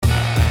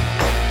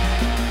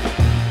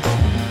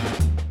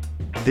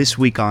This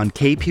week on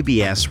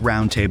KPBS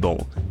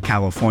Roundtable,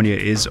 California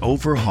is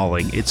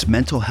overhauling its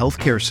mental health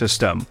care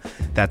system.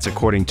 That's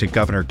according to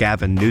Governor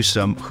Gavin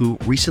Newsom, who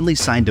recently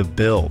signed a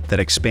bill that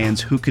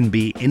expands who can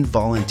be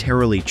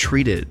involuntarily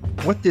treated.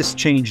 What this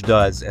change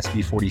does,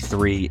 SB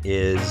 43,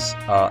 is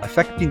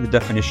affecting the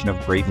definition of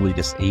gravely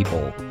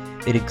disabled.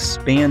 It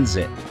expands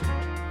it.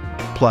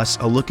 Plus,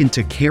 a look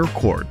into Care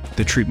Court,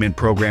 the treatment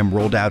program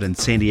rolled out in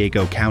San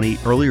Diego County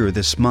earlier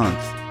this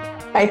month.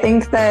 I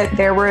think that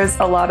there was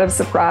a lot of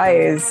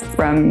surprise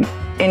from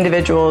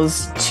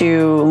individuals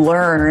to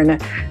learn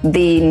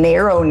the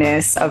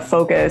narrowness of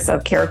focus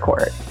of Care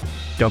Court.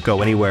 Don't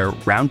go anywhere.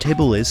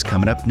 Roundtable is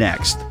coming up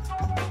next.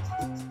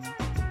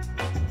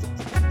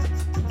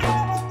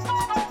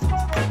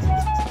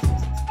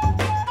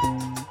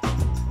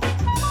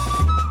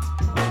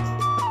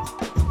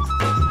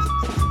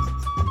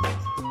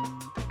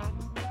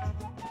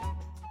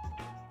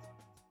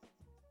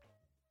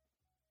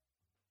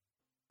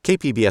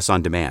 KPBS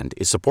On Demand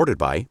is supported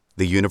by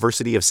the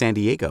University of San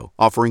Diego,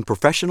 offering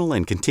professional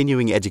and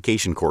continuing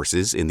education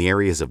courses in the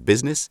areas of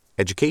business,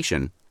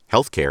 education,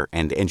 healthcare,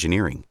 and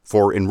engineering.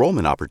 For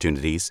enrollment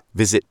opportunities,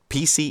 visit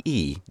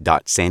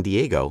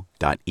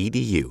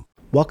pce.sandiego.edu.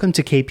 Welcome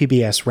to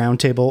KPBS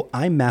Roundtable.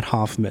 I'm Matt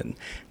Hoffman.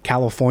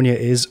 California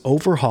is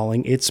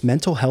overhauling its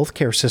mental health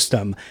care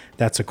system.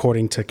 That's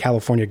according to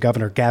California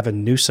Governor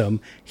Gavin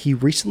Newsom. He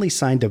recently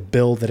signed a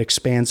bill that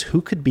expands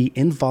who could be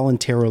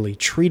involuntarily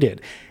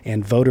treated,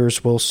 and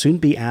voters will soon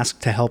be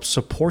asked to help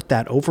support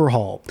that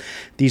overhaul.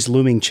 These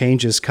looming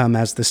changes come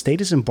as the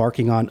state is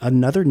embarking on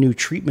another new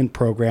treatment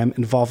program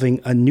involving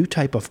a new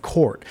type of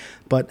court.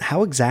 But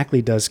how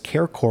exactly does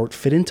Care Court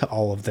fit into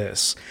all of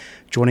this?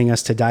 Joining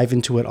us to dive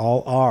into it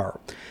all are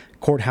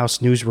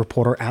Courthouse News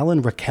reporter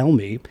Alan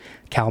Rakelmy,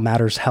 Cal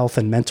Matters Health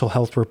and Mental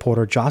Health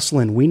reporter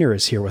Jocelyn Weiner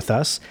is here with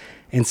us,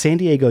 and San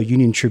Diego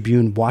Union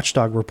Tribune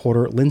watchdog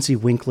reporter Lindsay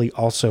Winkley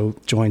also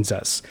joins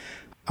us.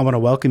 I want to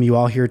welcome you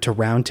all here to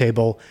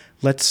Roundtable.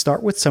 Let's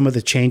start with some of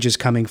the changes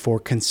coming for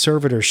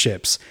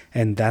conservatorships,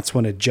 and that's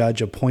when a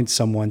judge appoints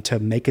someone to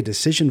make a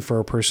decision for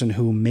a person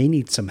who may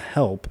need some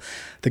help.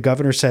 The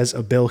governor says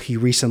a bill he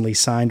recently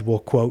signed will,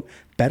 quote,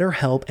 better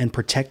help and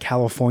protect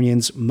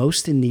Californians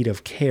most in need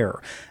of care.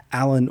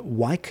 Alan,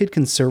 why could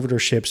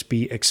conservatorships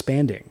be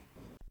expanding?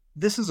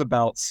 This is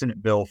about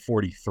Senate Bill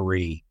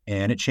 43,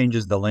 and it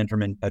changes the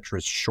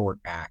Lanterman-Petraeus Short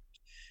Act.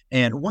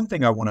 And one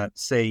thing I want to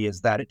say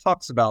is that it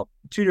talks about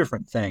two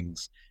different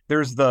things.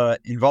 There's the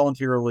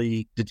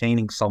involuntarily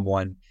detaining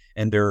someone,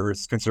 and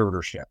there's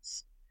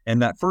conservatorships. And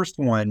that first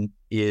one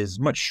is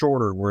much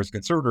shorter, whereas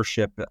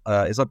conservatorship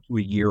is up to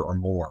a year or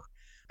more.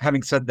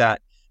 Having said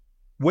that,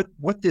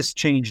 what this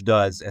change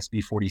does,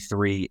 SB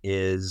 43,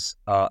 is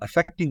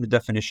affecting the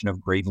definition of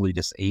gravely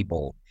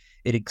disabled.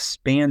 It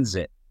expands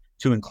it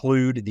to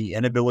include the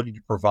inability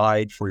to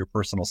provide for your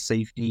personal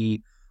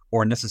safety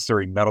or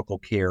necessary medical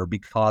care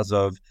because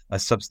of a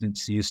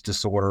substance use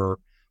disorder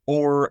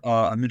or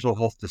a mental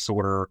health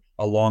disorder,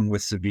 along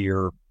with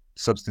severe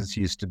substance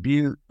use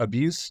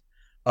abuse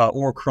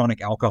or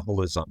chronic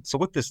alcoholism. So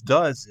what this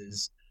does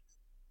is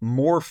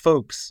more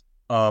folks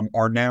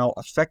are now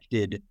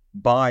affected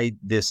by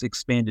this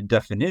expanded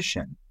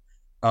definition,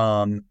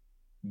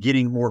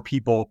 getting more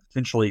people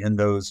potentially in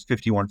those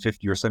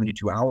 5150 or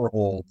 72-hour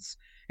holds,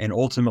 and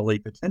ultimately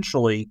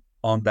potentially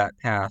on that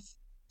path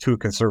to a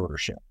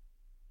conservatorship.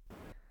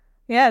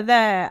 Yeah,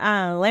 the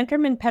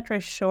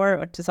Lanterman-Petraeus Short,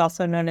 which is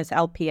also known as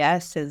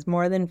LPS, is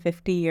more than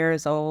 50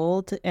 years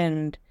old,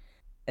 and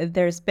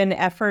there's been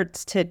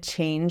efforts to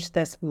change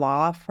this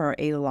law for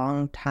a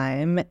long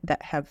time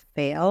that have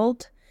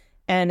failed,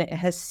 and it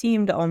has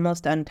seemed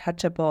almost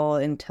untouchable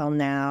until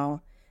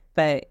now.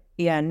 But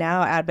yeah,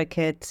 now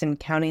advocates and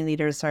county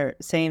leaders are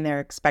saying they're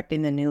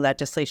expecting the new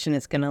legislation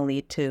is going to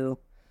lead to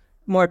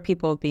more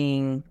people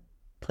being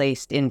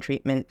placed in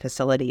treatment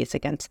facilities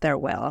against their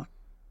will.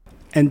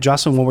 And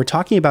Jocelyn, when we're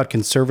talking about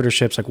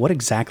conservatorships, like what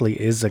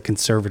exactly is a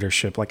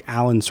conservatorship? Like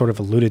Alan sort of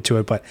alluded to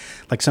it, but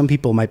like some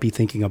people might be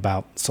thinking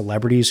about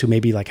celebrities who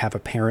maybe like have a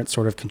parent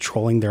sort of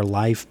controlling their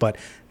life, but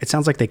it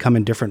sounds like they come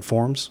in different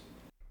forms.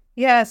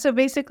 Yeah, so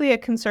basically a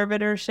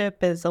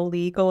conservatorship is a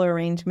legal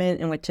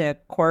arrangement in which a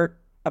court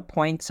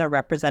appoints a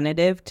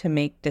representative to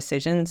make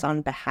decisions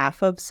on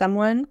behalf of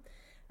someone.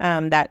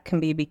 That can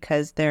be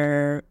because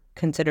they're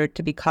considered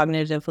to be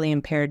cognitively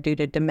impaired due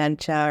to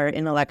dementia or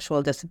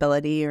intellectual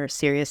disability or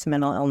serious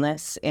mental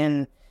illness.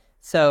 And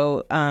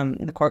so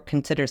the court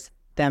considers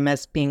them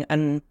as being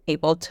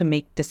unable to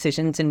make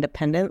decisions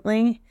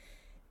independently.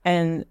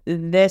 And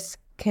this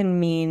can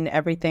mean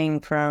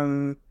everything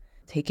from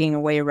taking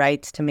away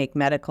rights to make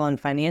medical and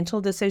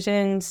financial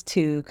decisions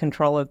to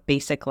control of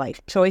basic life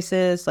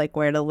choices like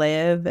where to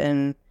live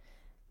and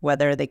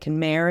whether they can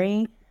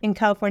marry. In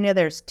California,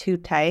 there's two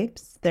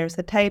types. There's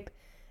the type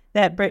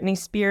that Britney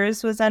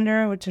Spears was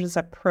under, which is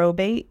a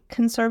probate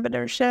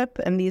conservatorship.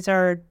 And these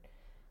are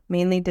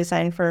mainly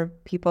designed for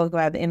people who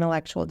have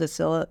intellectual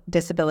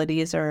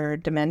disabilities or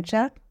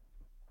dementia.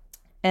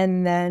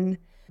 And then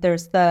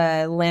there's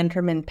the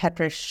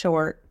Lanterman-Petraeus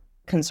Short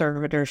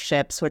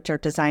conservatorships, which are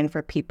designed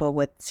for people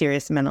with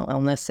serious mental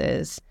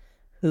illnesses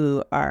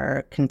who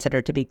are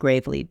considered to be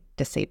gravely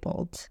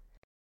disabled.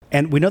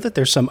 And we know that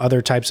there's some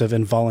other types of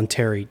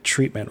involuntary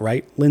treatment,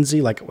 right?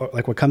 Lindsay, like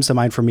what comes to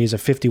mind for me is a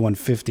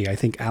 5150. I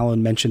think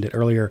Alan mentioned it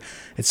earlier.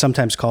 It's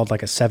sometimes called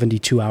like a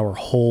 72-hour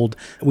hold.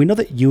 We know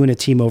that you and a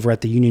team over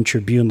at the Union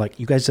Tribune, like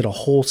you guys did a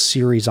whole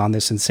series on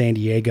this in San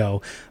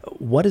Diego.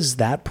 What is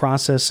that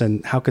process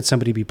and how could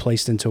somebody be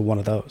placed into one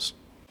of those?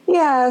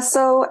 Yeah,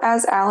 so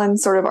as Alan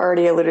sort of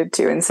already alluded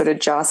to, and so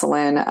did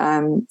Jocelyn,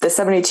 the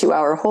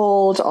 72-hour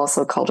hold,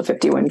 also called a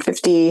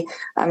 5150,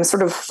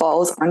 sort of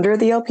falls under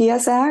the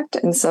LPS Act.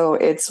 And so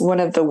it's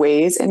one of the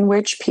ways in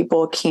which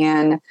people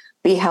can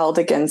be held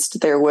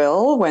against their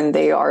will when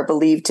they are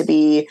believed to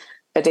be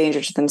a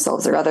danger to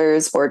themselves or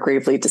others or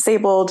gravely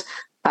disabled,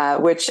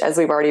 which, as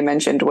we've already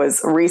mentioned,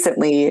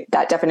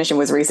 that definition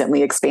was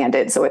recently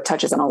expanded. So it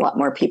touches on a lot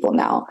more people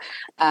now.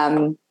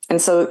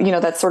 And so,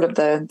 that's sort of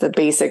the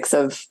basics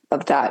of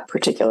that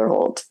particular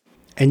hold.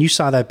 And you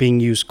saw that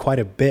being used quite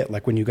a bit,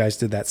 like when you guys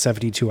did that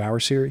 72-hour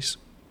series?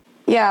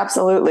 Yeah,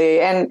 absolutely.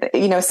 And,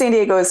 San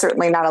Diego is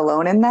certainly not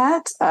alone in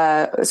that.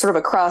 Sort of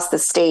across the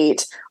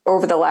state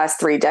over the last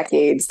 3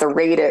 decades, the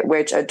rate at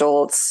which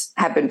adults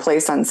have been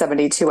placed on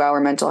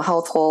 72-hour mental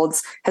health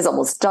holds has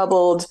almost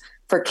doubled.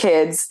 For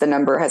kids, the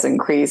number has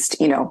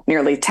increased,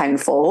 nearly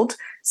tenfold.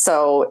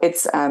 So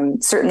it's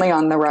certainly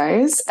on the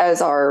rise,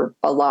 as are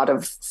a lot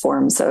of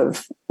forms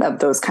of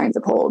those kinds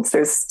of holds.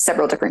 There's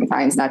several different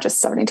kinds, not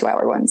just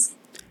 72-hour ones.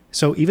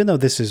 So even though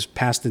this is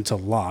passed into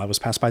law, it was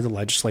passed by the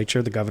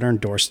legislature, the governor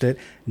endorsed it,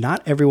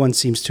 not everyone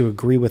seems to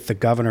agree with the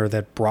governor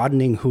that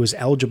broadening who is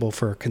eligible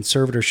for a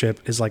conservatorship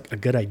is like a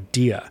good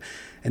idea.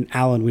 And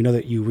Alan, we know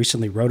that you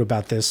recently wrote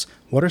about this.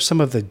 What are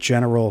some of the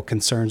general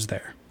concerns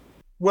there?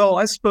 Well,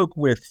 I spoke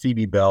with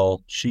Phoebe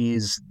Bell.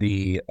 She's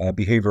the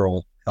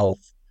behavioral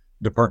health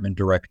department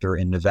director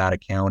in Nevada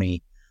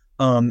County.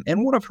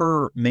 And one of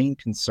her main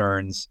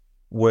concerns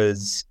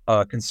was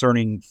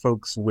concerning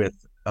folks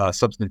with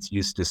substance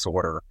use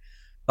disorder.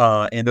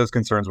 And those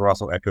concerns were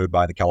also echoed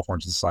by the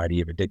California Society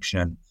of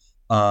Addiction.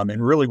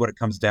 And really what it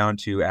comes down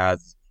to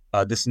as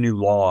this new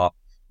law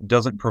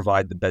doesn't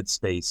provide the bed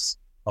space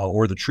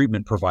or the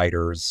treatment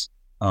providers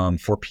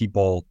for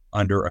people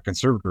under a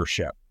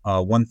conservatorship.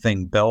 One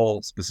thing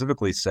Bell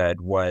specifically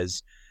said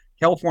was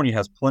California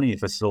has plenty of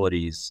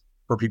facilities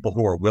for people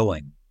who are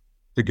willing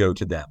to go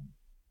to them,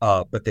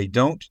 but they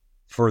don't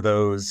for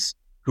those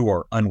who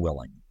are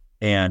unwilling.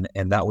 And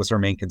that was our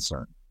main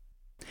concern.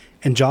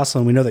 And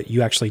Jocelyn, we know that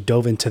you actually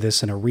dove into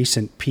this in a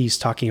recent piece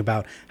talking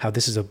about how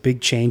this is a big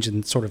change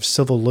in sort of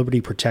civil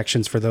liberty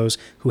protections for those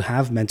who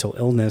have mental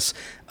illness.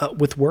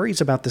 With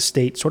worries about the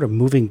state sort of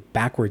moving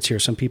backwards here,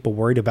 some people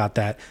worried about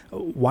that.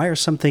 Why are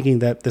some thinking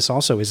that this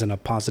also is in a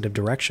positive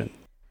direction?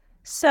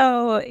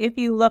 So if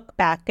you look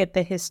back at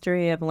the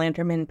history of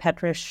Lanterman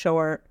Petrus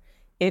Short,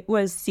 it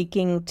was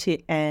seeking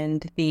to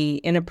end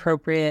the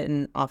inappropriate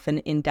and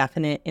often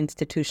indefinite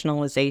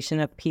institutionalization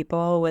of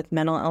people with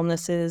mental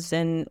illnesses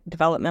and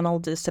developmental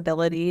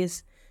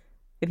disabilities.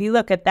 If you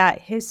look at that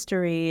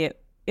history,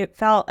 it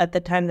felt at the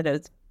time that it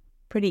was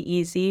pretty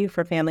easy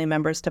for family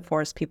members to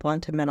force people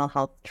into mental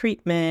health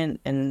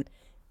treatment, and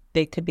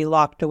they could be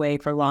locked away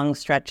for long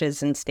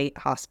stretches in state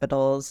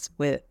hospitals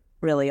with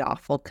really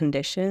awful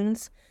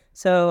conditions.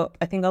 So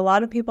I think a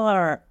lot of people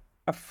are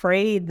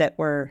afraid that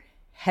we're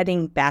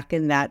heading back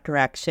in that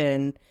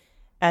direction,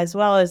 as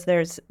well as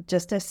there's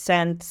just a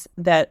sense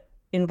that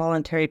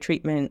involuntary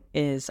treatment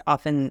is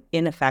often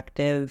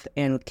ineffective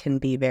and can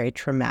be very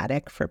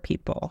traumatic for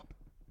people.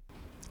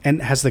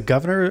 And has the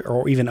governor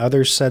or even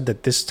others said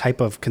that this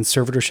type of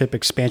conservatorship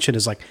expansion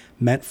is like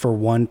meant for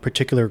one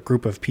particular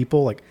group of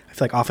people? Like, I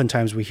feel like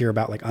oftentimes we hear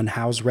about like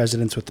unhoused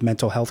residents with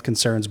mental health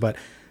concerns, but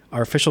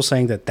are officials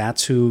saying that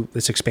that's who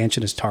this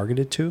expansion is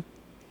targeted to?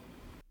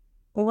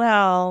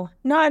 Well,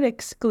 not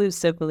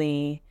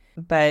exclusively,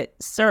 but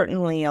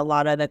certainly a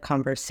lot of the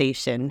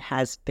conversation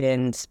has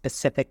been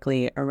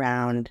specifically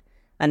around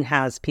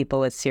unhoused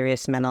people with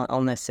serious mental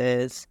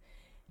illnesses.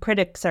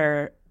 Critics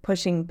are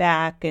pushing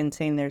back and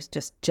saying there's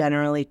just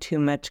generally too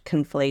much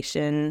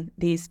conflation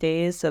these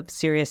days of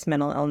serious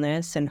mental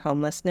illness and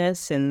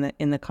homelessness in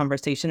the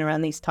conversation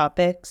around these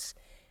topics.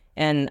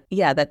 And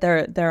yeah, that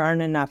there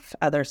aren't enough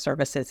other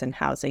services and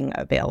housing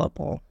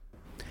available.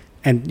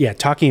 And yeah,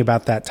 talking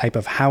about that type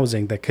of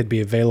housing that could be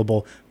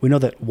available, we know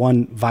that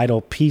one vital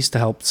piece to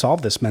help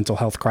solve this mental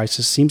health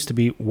crisis seems to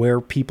be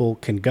where people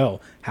can go,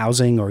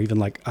 housing or even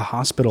like a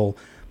hospital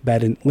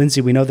bed. And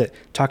Lindsay, we know that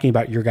talking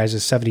about your guys'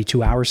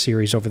 72-hour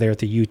series over there at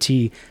the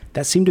UT,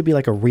 that seemed to be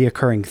like a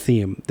reoccurring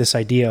theme, this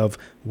idea of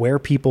where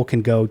people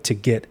can go to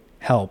get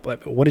help.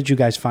 What did you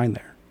guys find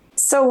there?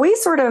 So we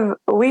sort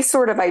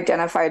of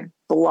identified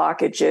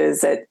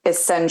blockages at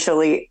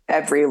essentially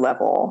every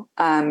level.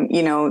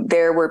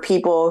 There were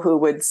people who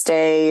would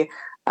stay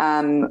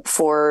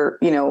for,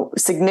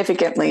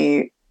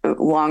 significantly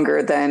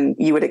longer than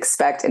you would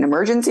expect in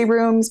emergency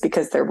rooms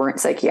because there weren't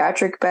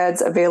psychiatric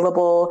beds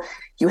available.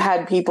 You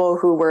had people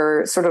who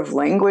were sort of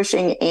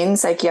languishing in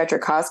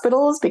psychiatric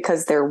hospitals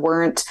because there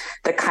weren't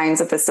the kinds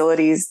of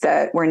facilities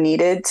that were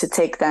needed to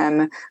take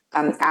them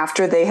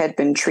after they had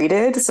been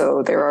treated.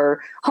 So there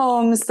are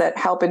homes that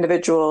help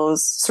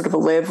individuals sort of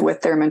live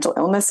with their mental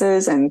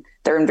illnesses, and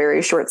they're in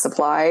very short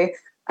supply.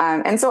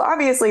 And so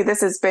obviously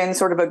this has been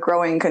sort of a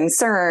growing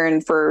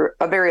concern for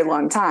a very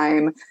long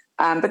time.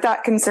 But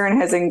that concern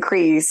has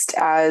increased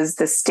as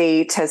the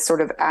state has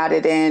sort of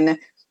added in,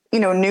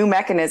 new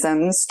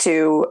mechanisms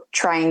to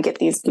try and get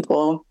these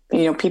people,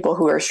 people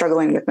who are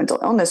struggling with mental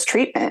illness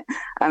treatment.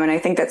 And I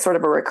think that's sort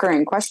of a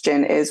recurring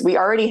question is we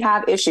already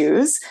have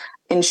issues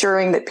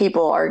ensuring that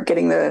people are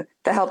getting the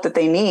help that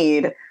they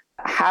need.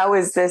 How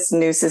is this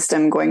new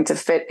system going to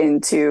fit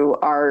into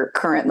our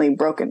currently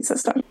broken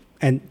system?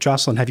 And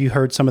Jocelyn, have you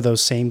heard some of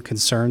those same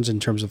concerns in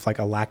terms of like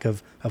a lack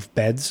of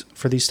beds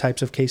for these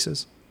types of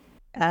cases?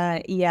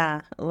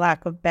 Yeah,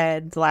 lack of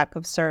beds, lack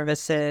of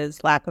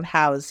services, lack of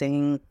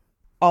housing.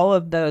 All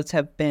of those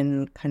have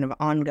been kind of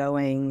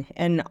ongoing.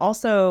 And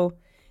also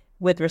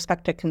with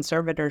respect to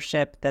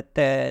conservatorship, that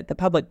the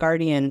public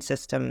guardian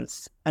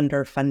system's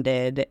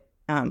underfunded,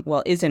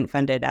 isn't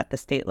funded at the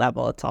state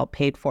level. It's all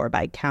paid for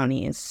by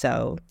counties.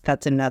 So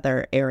that's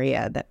another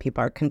area that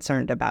people are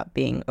concerned about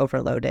being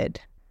overloaded.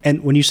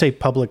 And when you say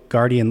public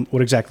guardian,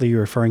 what exactly are you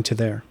referring to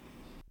there?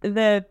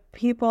 The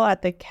people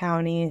at the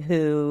county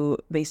who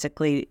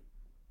basically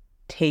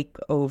take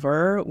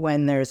over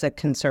when there's a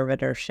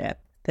conservatorship.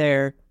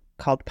 They're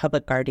called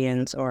public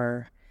guardians,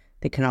 or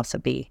they can also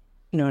be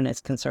known as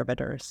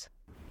conservators.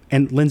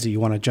 And Lindsay, you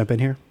want to jump in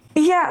here?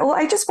 Yeah, well,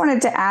 I just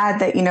wanted to add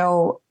that,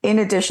 in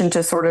addition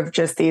to sort of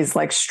just these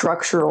like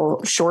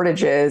structural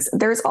shortages,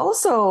 there's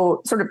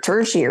also sort of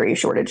tertiary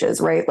shortages,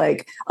 right?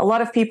 Like a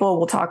lot of people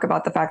will talk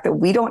about the fact that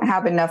we don't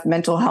have enough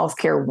mental health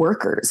care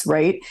workers,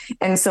 right?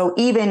 And so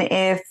even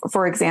if,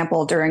 for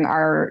example, during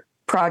our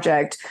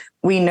project,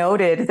 we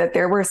noted that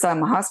there were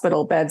some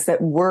hospital beds that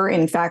were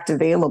in fact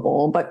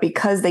available, but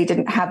because they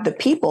didn't have the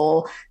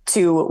people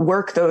to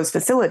work those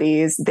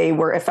facilities, they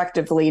were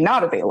effectively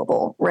not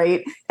available,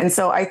 right? And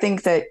so I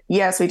think that,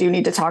 yes, we do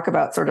need to talk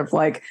about sort of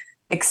like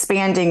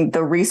expanding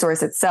the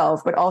resource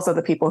itself, but also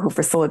the people who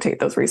facilitate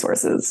those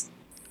resources.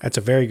 That's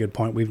a very good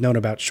point. We've known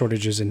about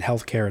shortages in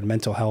healthcare and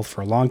mental health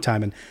for a long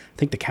time. And I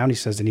think the county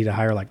says they need to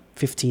hire like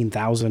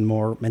 15,000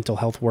 more mental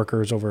health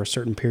workers over a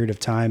certain period of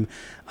time.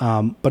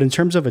 But in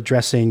terms of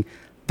addressing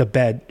the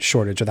bed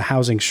shortage or the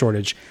housing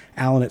shortage,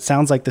 Alan, it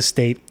sounds like the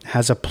state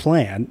has a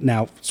plan.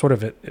 Now, sort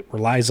of it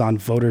relies on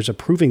voters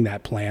approving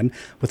that plan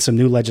with some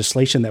new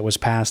legislation that was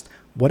passed.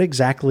 What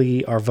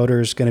exactly are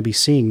voters going to be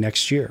seeing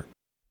next year?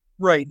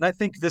 Right. And I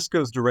think this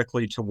goes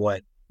directly to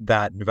what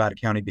that Nevada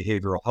County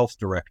Behavioral Health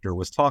Director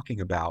was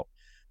talking about,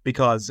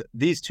 because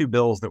these two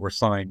bills that were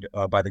signed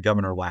by the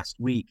governor last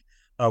week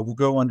will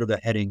go under the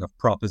heading of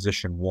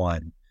Proposition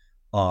 1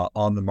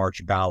 on the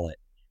March ballot.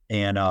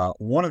 And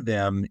one of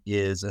them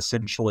is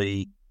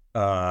essentially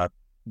the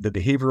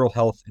Behavioral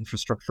Health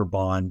Infrastructure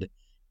Bond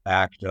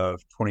Act of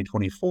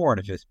 2024. And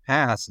if it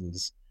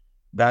passes,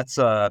 that's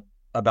about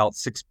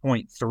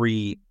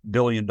 $6.3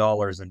 billion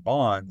in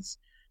bonds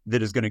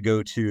that is going to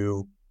go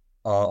to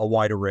a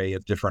wide array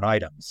of different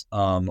items.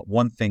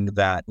 One thing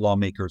that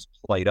lawmakers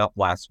played up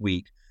last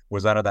week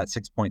was out of that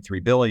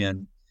 $6.3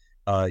 billion,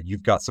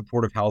 you've got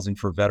supportive housing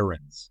for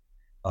veterans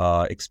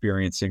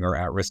experiencing or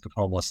at risk of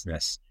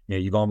homelessness.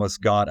 You've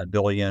almost got $1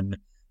 billion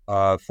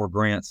for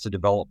grants to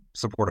develop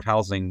supportive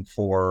housing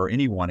for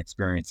anyone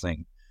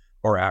experiencing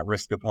or at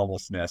risk of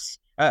homelessness,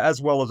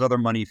 as well as other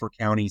money for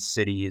counties,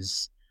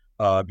 cities,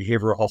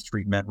 behavioral health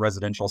treatment,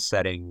 residential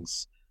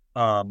settings.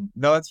 No,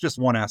 that's just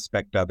one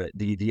aspect of it.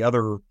 The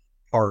other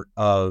part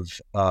of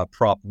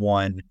Prop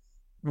 1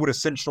 would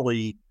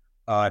essentially,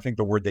 I think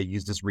the word they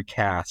used is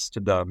recast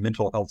the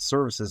Mental Health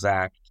Services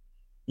Act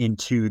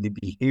into the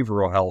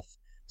Behavioral Health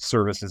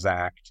Services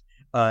Act.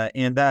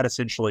 And that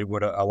essentially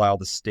would allow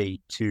the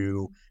state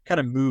to kind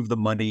of move the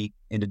money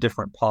into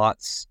different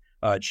pots,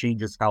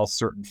 changes how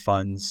certain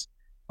funds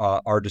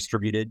are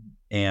distributed.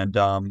 And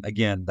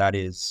again, that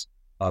is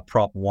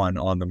Prop 1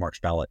 on the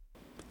March ballot.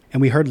 And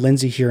we heard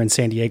Lindsay here in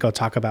San Diego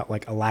talk about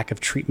like a lack of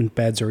treatment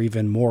beds or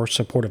even more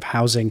supportive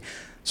housing.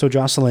 So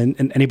Jocelyn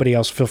and anybody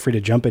else, feel free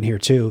to jump in here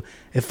too.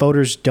 If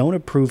voters don't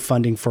approve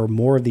funding for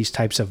more of these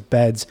types of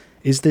beds,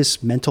 is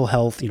this mental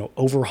health,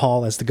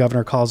 overhaul, as the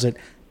governor calls it,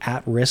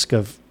 at risk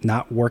of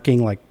not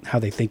working like how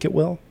they think it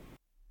will?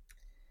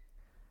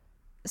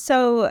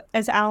 So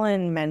as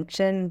Alan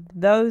mentioned,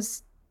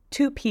 those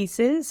two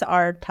pieces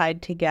are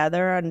tied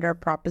together under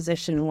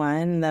Proposition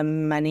 1, the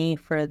money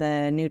for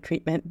the new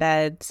treatment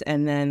beds,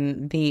 and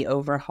then the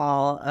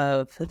overhaul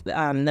of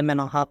the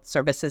Mental Health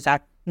Services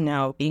Act,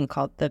 now being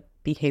called the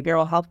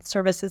Behavioral Health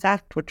Services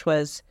Act, which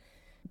was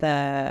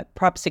the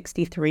Prop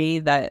 63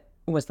 that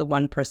was the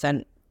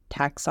 1%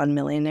 tax on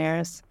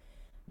millionaires.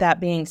 That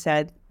being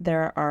said,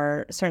 there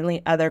are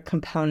certainly other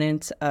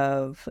components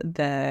of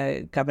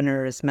the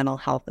governor's mental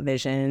health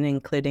vision,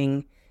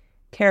 including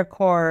Care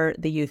Court,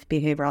 the Youth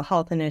Behavioral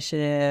Health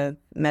Initiative,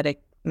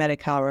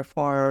 Medi-Cal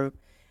reform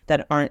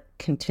that aren't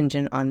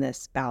contingent on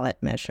this ballot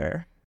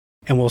measure.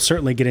 And we'll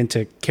certainly get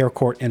into Care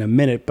Court in a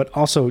minute, but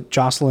also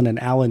Jocelyn and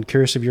Alan,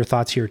 curious of your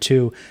thoughts here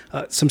too.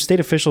 Some state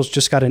officials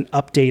just got an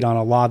update on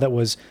a law that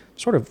was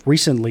sort of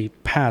recently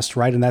passed,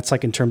 right? And that's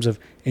like in terms of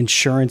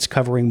insurance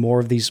covering more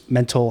of these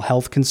mental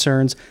health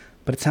concerns.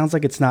 But it sounds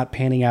like it's not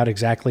panning out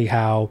exactly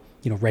how,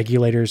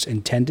 regulators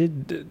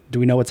intended. Do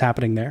we know what's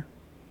happening there?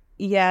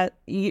 Yeah,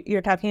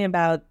 you're talking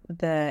about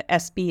the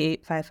SB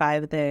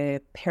 855,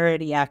 the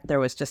Parity Act. There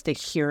was just a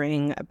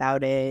hearing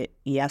about it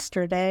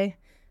yesterday.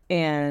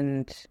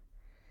 And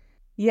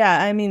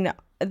yeah, I mean,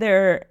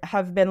 there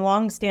have been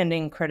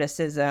longstanding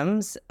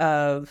criticisms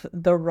of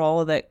the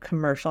role that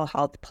commercial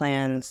health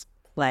plans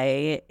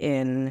play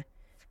in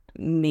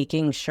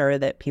making sure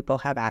that people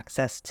have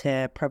access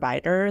to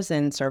providers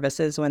and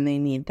services when they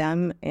need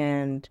them.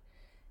 And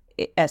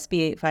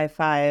SB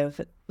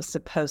 855 was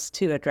supposed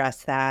to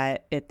address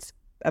that. It's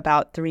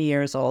about 3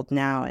 years old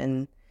now,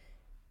 and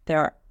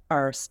there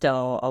are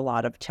still a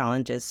lot of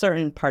challenges.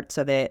 Certain parts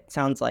of it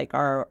sounds like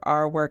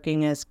are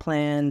working as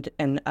planned,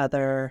 and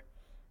other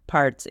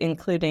parts,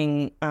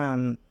 including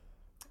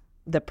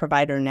the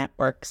provider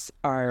networks,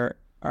 are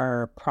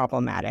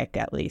problematic,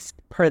 at least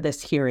per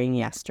this hearing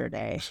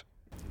yesterday.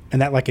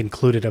 And that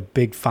included a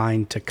big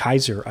fine to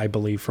Kaiser, I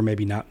believe, for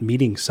maybe not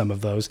meeting some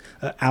of those.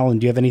 Alan,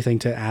 do you have anything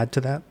to add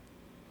to that?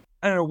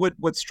 I don't know.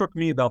 What struck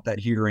me about that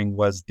hearing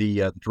was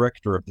the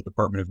director of the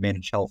Department of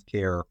Managed Health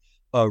Care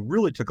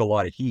really took a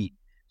lot of heat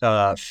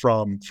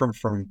from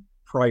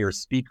prior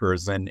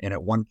speakers, and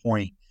at one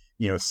point,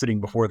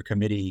 sitting before the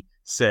committee,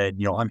 said,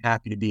 I'm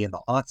happy to be in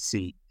the hot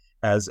seat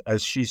as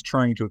she's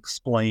trying to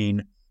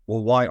explain,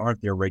 well, why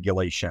aren't there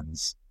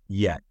regulations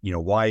yet?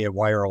 Why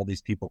are all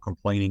these people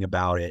complaining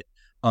about it?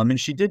 And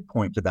she did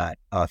point to that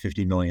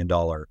 $50 million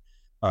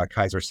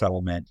Kaiser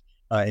settlement,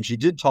 and she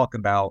did talk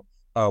about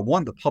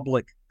the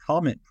public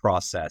comment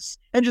process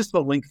and just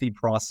the lengthy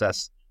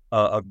process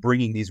of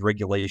bringing these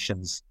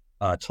regulations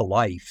to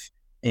life,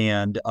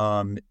 and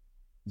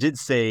did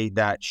say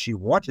that she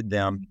wanted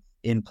them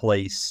in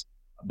place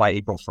by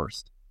April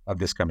 1st of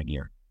this coming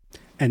year.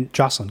 And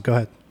Jocelyn, go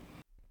ahead.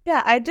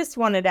 Yeah, I just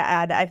wanted to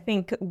add, I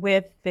think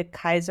with the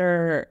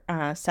Kaiser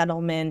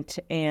settlement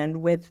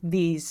and with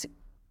these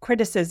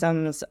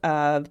criticisms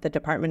of the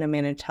Department of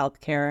Managed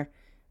Healthcare,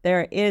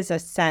 there is a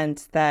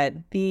sense that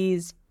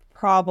these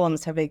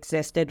problems have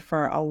existed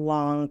for a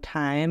long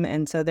time.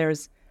 And so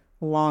there's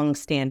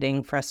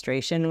long-standing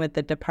frustration with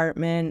the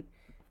department.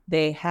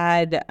 They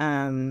had,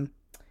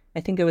 I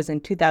think it was in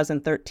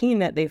 2013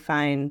 that they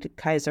fined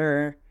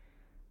Kaiser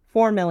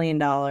 $4 million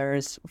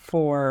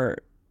for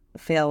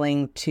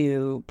failing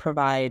to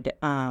provide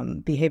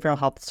behavioral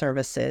health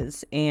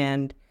services.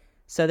 And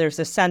so there's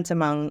a sense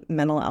among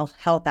mental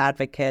health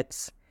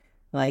advocates,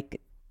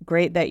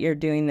 great that you're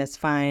doing this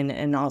fine,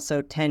 and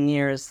also 10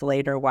 years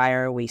later, why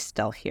are we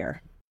still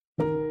here?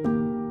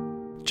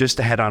 Just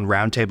ahead on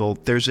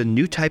Roundtable, there's a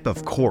new type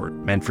of court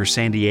meant for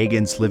San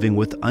Diegans living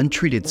with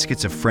untreated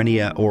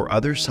schizophrenia or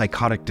other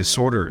psychotic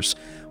disorders.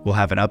 We'll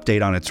have an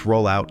update on its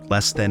rollout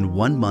less than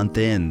 1 month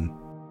in.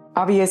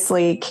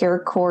 Obviously, Care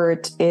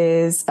Court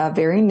is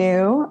very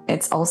new.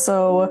 It's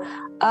also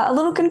a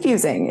little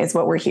confusing, is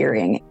what we're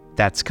hearing.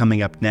 That's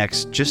coming up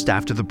next, just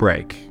after the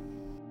break.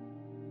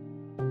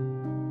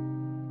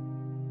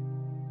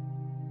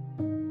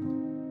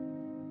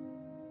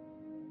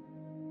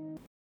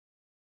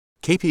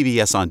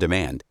 KPBS On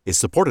Demand is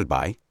supported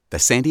by the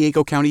San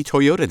Diego County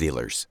Toyota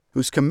dealers,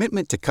 whose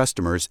commitment to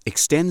customers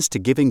extends to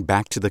giving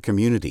back to the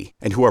community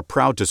and who are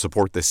proud to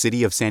support the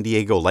City of San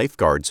Diego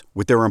lifeguards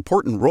with their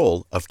important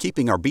role of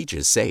keeping our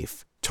beaches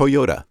safe.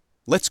 Toyota,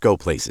 let's go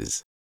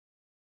places.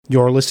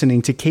 You're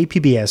listening to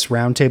KPBS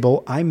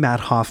Roundtable. I'm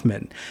Matt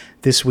Hoffman.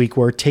 This week,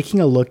 we're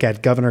taking a look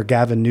at Governor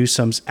Gavin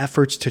Newsom's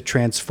efforts to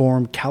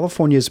transform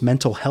California's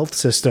mental health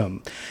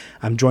system.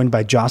 I'm joined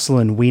by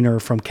Jocelyn Weiner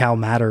from Cal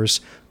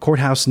Matters,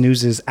 Courthouse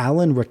News'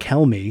 Alan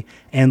Rakelmy,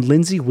 and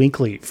Lindsay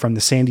Winkley from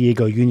the San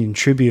Diego Union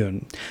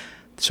Tribune.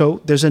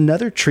 So there's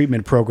another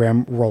treatment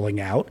program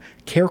rolling out,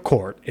 Care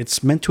Court.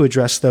 It's meant to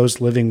address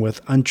those living with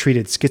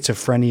untreated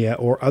schizophrenia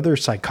or other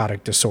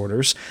psychotic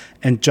disorders.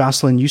 And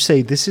Jocelyn, you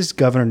say this is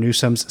Governor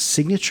Newsom's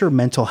signature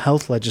mental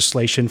health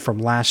legislation from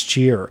last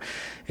year.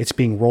 It's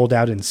being rolled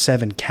out in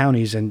 7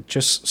 counties and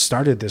just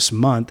started this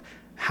month.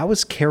 How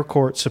is Care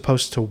Court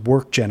supposed to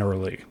work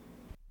generally?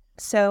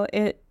 So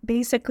it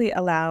basically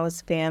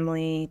allows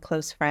family,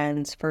 close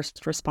friends,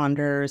 first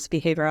responders,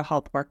 behavioral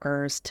health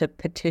workers to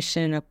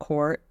petition a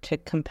court to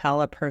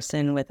compel a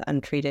person with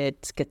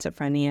untreated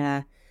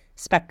schizophrenia,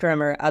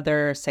 spectrum, or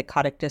other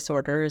psychotic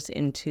disorders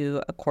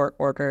into a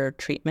court-ordered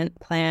treatment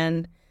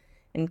plan.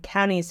 And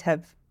counties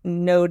have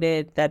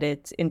noted that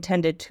it's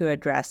intended to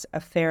address a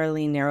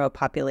fairly narrow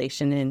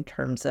population in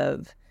terms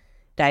of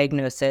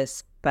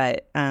diagnosis,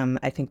 but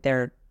I think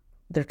they're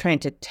trying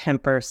to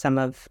temper some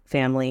of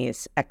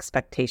families'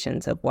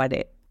 expectations of what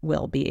it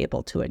will be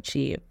able to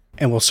achieve.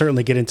 And we'll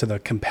certainly get into the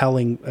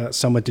compelling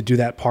someone to do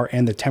that part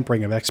and the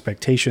tempering of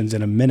expectations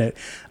in a minute.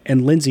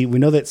 And Lindsay, we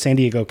know that San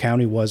Diego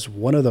County was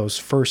one of those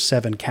first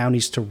 7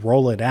 counties to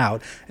roll it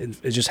out.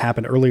 It just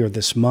happened earlier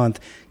this month.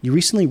 You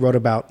recently wrote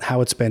about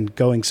how it's been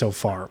going so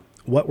far.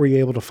 What were you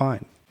able to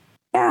find?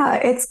 Yeah,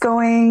 it's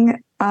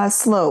going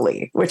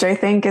slowly, which I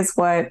think is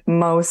what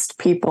most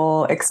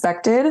people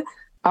expected.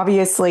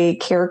 Obviously,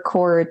 Care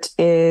Court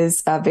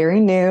is very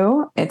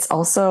new. It's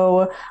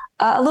also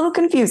a little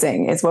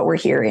confusing is what we're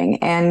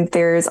hearing. And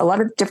there's a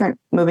lot of different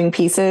moving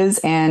pieces.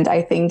 And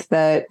I think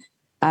that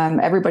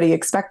everybody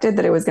expected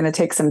that it was going to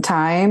take some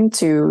time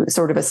to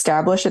sort of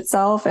establish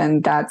itself.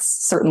 And that's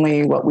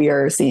certainly what we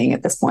are seeing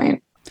at this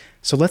point.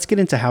 So let's get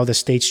into how the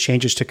state's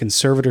changes to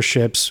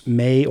conservatorships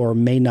may or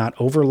may not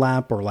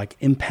overlap or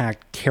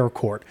impact Care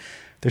Court.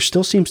 There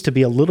still seems to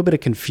be a little bit of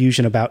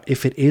confusion about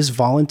if it is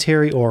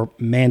voluntary or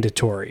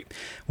mandatory.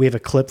 We have a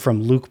clip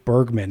from Luke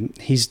Bergman.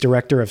 He's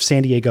director of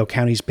San Diego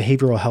County's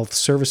Behavioral Health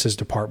Services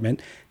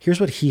Department. Here's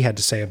what he had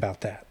to say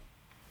about that.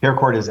 Care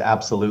Court is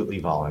absolutely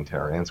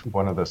voluntary. And it's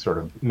one of the sort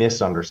of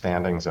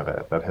misunderstandings of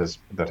it that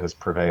has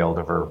prevailed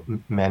over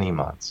many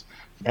months.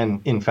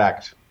 And in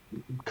fact,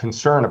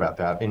 concern about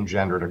that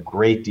engendered a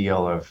great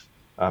deal of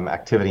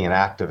activity and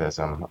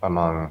activism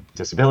among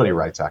disability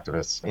rights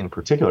activists in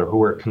particular, who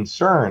were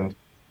concerned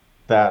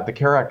that the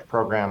CARE Act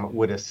program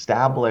would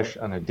establish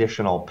an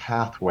additional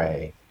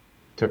pathway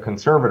to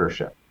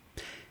conservatorship.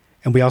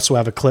 And we also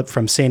have a clip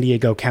from San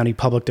Diego County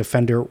Public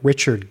Defender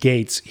Richard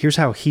Gates. Here's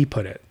how he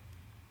put it.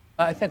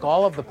 I think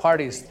all of the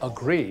parties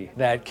agree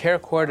that Care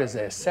Court is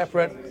a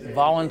separate,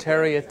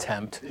 voluntary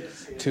attempt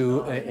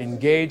to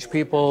engage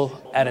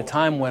people at a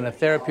time when a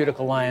therapeutic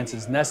alliance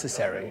is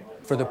necessary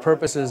for the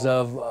purposes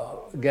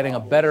of getting a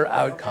better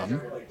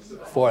outcome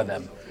for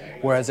them.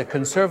 Whereas a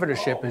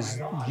conservatorship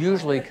is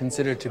usually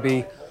considered to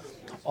be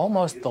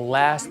almost the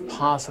last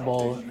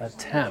possible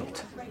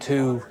attempt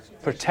to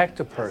protect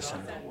a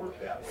person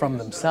from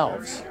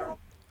themselves.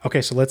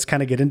 Okay, so let's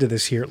kind of get into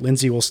this here.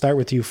 Lindsay, we'll start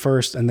with you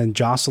first, and then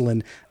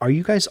Jocelyn. Are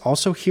you guys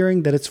also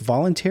hearing that it's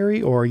voluntary,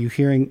 or are you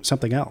hearing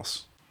something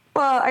else?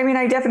 Well, I mean,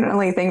 I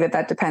definitely think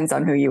that diffends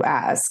on who you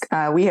ask.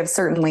 We have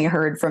certainly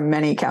heard from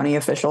many county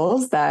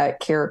officials that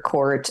Care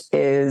Court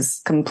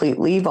is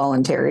completely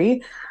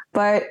voluntary,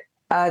 but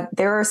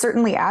there are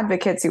certainly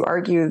advocates who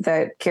argue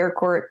that Care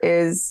Court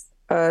is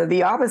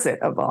the opposite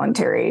of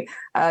voluntary.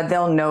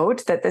 They'll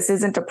note that this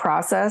isn't a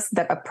process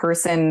that a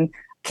person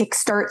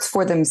kickstarts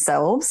for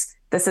themselves.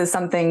 This is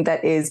something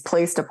that is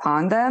placed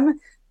upon them.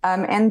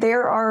 And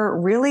there are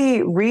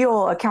really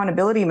real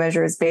accountability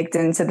measures baked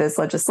into this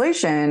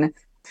legislation.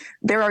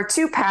 There are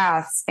 2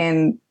 paths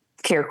in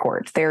Care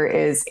Court. There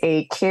is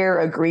a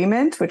care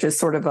agreement, which is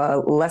sort of a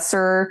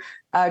lesser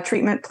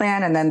treatment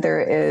plan. And then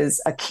there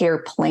is a care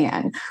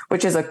plan,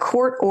 which is a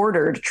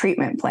court-ordered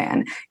treatment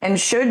plan. And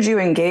should you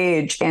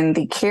engage in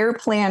the care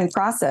plan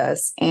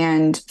process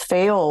and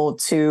fail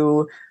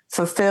to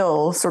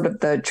fulfill sort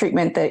of the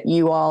treatment that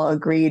you all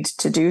agreed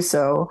to do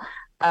so,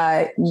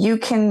 you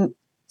can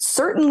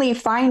certainly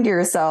find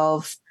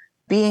yourself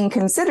being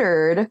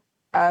considered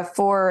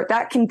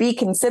that can be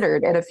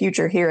considered at a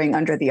future hearing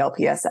under the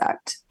LPS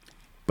Act.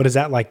 But is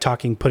that like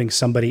putting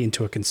somebody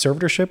into a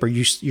conservatorship, or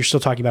you're still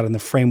talking about in the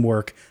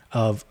framework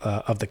of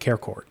the Care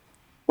Court?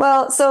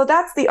 Well, so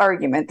that's the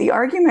argument. The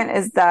argument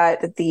is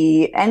that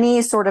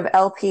any sort of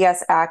LPS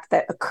Act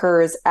that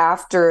occurs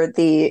after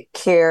the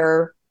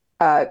Care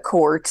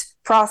Court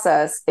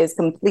process is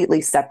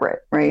completely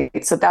separate,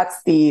 right? So that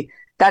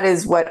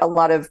is what a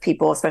lot of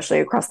people, especially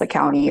across the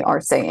county,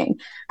 are saying.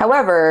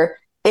 However,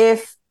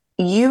 if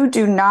you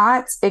do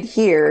not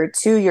adhere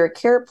to your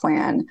care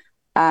plan,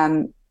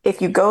 if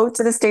you go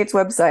to the state's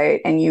website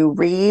and you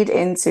read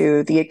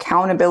into the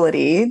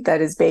accountability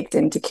that is baked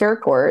into Care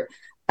Court,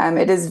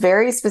 it is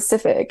very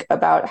specific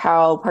about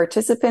how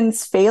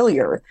participants'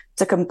 failure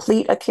to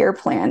complete a care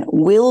plan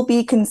will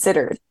be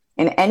considered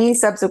in any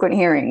subsequent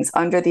hearings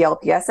under the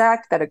LPS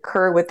Act that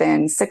occur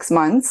within 6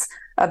 months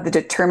of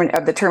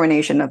the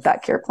termination of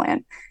that care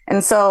plan.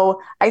 And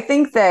so I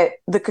think that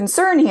the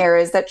concern here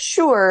is that,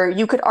 sure,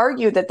 you could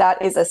argue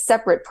that is a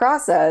separate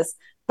process,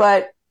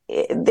 but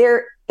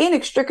they're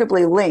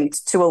inextricably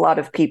linked to a lot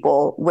of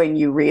people when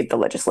you read the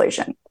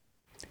legislation.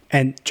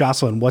 And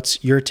Jocelyn,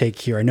 what's your take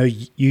here? I know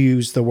you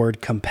use the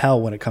word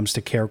compel when it comes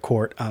to Care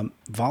Court.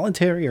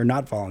 Voluntary or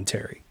not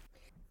voluntary?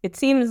 It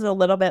seems a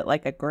little bit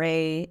like a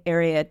gray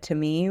area to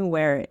me,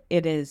 where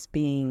it is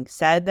being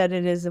said that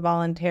it is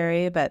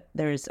voluntary, but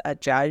there's a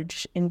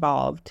judge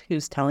involved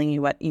who's telling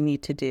you what you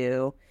need to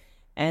do.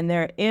 And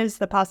there is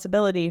the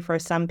possibility for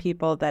some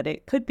people that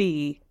it could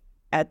be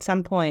at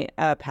some point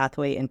a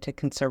pathway into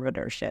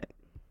conservatorship.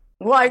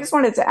 Well, I just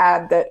wanted to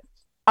add that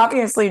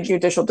obviously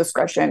judicial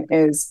discretion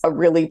is a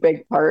really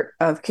big part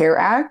of CARE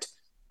Act.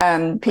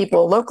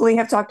 People locally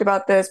have talked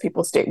about this.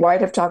 People statewide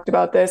have talked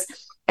about this.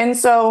 And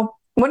so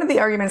one of the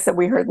arguments that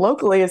we heard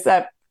locally is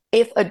that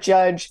if a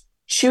judge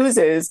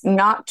chooses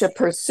not to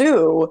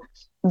pursue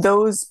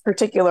those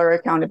particular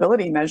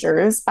accountability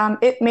measures,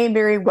 it may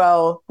very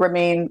well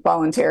remain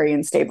voluntary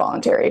and stay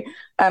voluntary.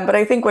 But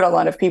I think what a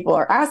lot of people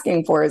are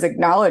asking for is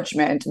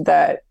acknowledgement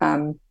that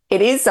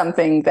it is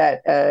something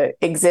that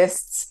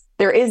exists.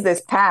 There is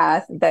this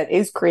path that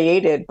is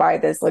created by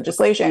this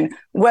legislation.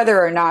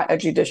 Whether or not a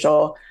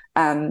judicial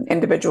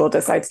individual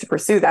decides to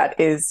pursue that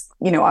is,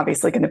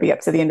 obviously going to be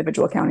up to the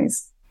individual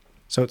counties.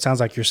 So it sounds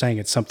like you're saying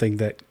it's something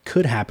that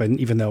could happen,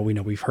 even though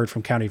we've heard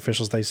from county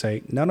officials, they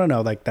say, no,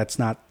 like that's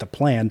not the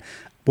plan.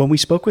 When we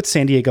spoke with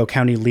San Diego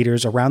County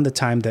leaders around the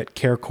time that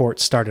Care Court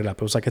started up,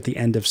 it was like at the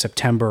end of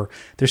September,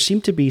 there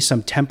seemed to be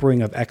some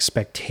tempering of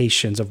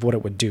expectations of what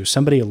it would do.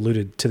 Somebody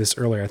alluded to this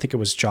earlier. I think it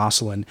was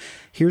Jocelyn.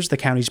 Here's the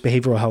county's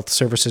Behavioral Health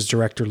Services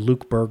Director,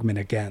 Luke Bergman,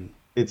 again.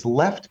 It's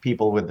left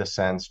people with the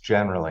sense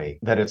generally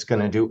that it's going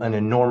to do an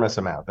enormous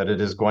amount, that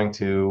it is going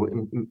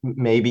to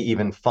maybe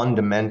even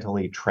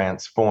fundamentally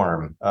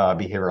transform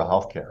behavioral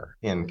health care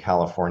in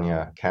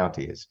California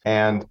counties.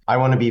 And I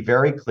want to be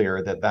very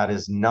clear that that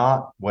is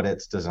not what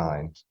it's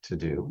designed to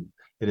do.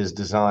 It is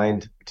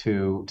designed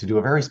to do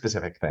a very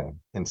specific thing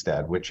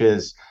instead, which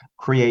is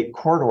create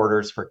court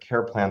orders for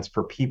care plans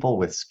for people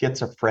with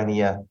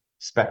schizophrenia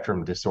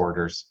spectrum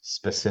disorders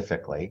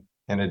specifically,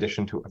 in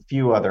addition to a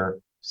few other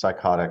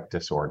psychotic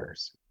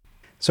disorders.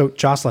 So,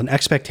 Jocelyn,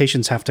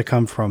 expectations have to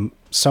come from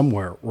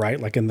somewhere, right?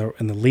 Like in the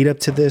lead up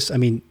to this. I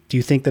mean, do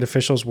you think that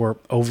officials were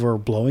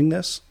overblowing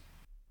this?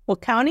 Well,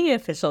 county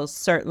officials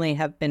certainly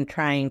have been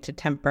trying to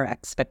temper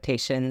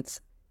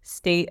expectations.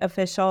 State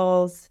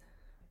officials,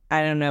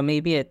 I don't know,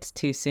 maybe it's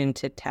too soon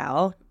to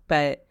tell,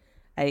 but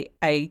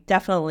I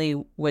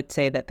definitely would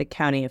say that the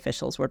county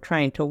officials were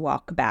trying to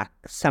walk back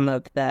some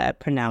of the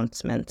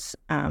pronouncements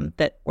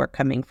that were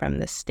coming from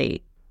the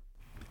state.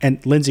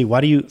 And Lindsay,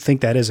 why do you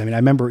think that is? I mean, I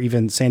remember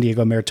even San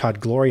Diego Mayor Todd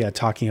Gloria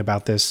talking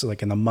about this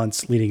like in the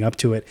months leading up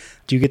to it.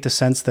 Do you get the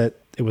sense that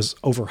it was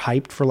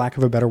overhyped, for lack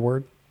of a better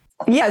word?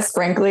 Yes,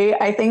 frankly,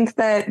 I think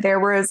that there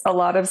was a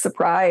lot of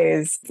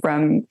surprise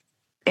from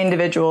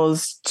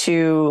individuals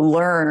to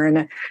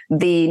learn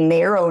the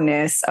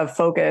narrowness of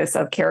focus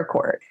of Care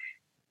Court.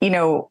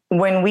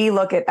 When we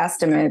look at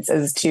estimates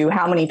as to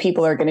how many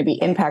people are going to be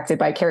impacted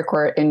by Care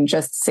Court in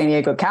just San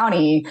Diego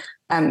County,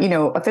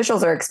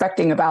 officials are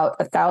expecting about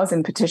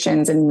 1,000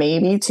 petitions and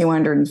maybe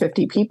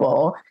 250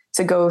 people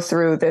to go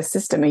through this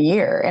system a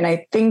year. And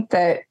I think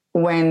that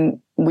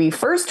when we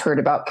first heard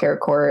about Care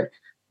Court,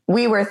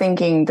 we were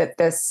thinking that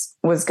this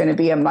was going to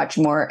be a much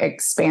more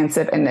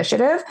expansive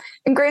initiative.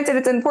 And granted,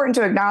 it's important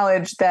to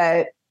acknowledge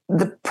that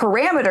the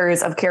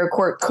parameters of Care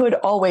Court could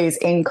always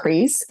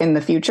increase in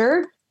the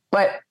future.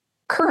 But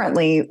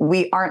currently,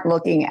 we aren't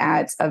looking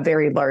at a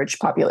very large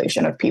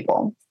population of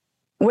people.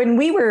 When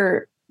we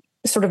were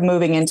sort of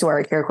moving into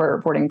our Care Court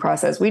reporting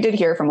process, we did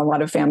hear from a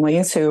lot of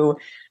families who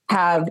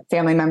have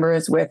family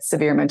members with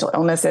severe mental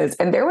illnesses.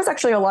 And there was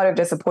actually a lot of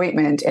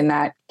disappointment in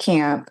that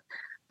camp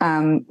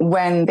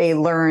when they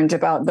learned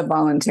about the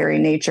voluntary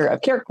nature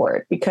of Care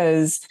Court,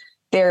 because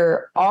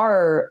there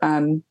are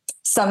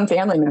some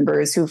family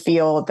members who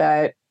feel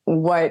that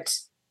what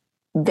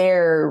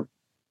their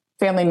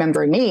family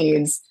member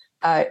needs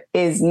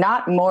is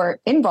not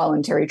more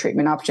involuntary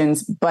treatment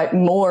options, but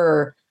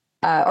more,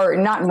 or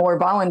not more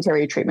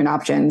voluntary treatment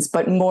options,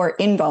 but more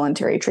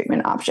involuntary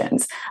treatment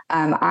options.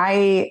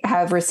 I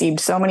have received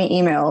so many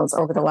emails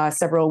over the last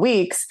several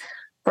weeks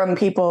from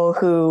people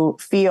who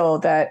feel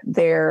that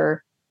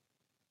their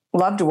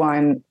loved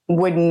one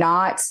would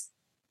not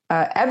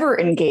ever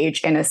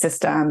engage in a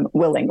system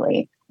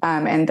willingly.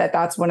 And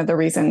that's one of the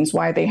reasons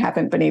why they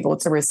haven't been able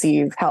to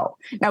receive help.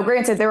 Now,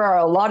 granted, there are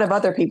a lot of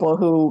other people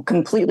who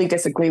completely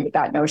disagree with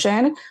that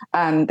notion,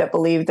 that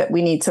believe that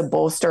we need to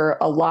bolster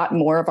a lot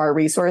more of our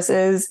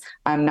resources,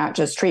 not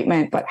just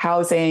treatment, but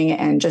housing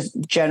and just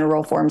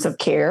general forms of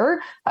care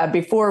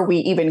before we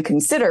even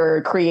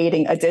consider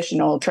creating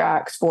additional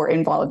tracks for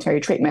involuntary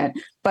treatment.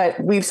 But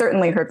we've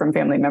certainly heard from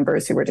family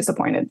members who were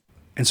disappointed.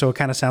 And so it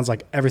kind of sounds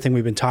like everything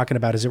we've been talking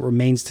about is it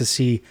remains to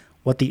see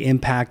what the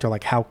impact or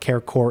like how Care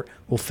Court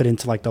will fit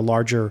into like the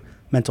larger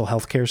mental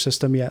health care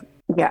system yet?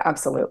 Yeah,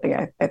 absolutely.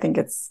 I think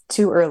it's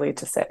too early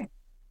to say.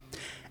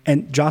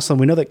 And Jocelyn,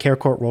 we know that Care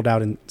Court rolled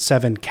out in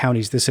 7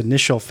 counties this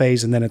initial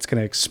phase, and then it's going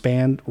to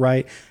expand,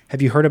 right?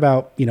 Have you heard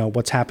about,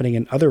 what's happening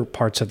in other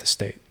parts of the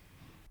state?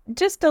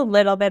 Just a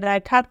little bit. I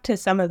talked to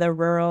some of the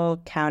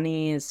rural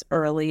counties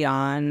early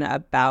on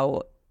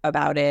about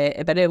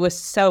it, but it was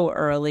so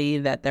early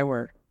that there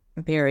were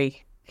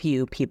very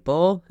few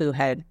people who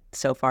had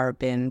so far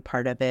been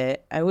part of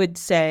it. I would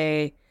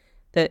say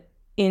that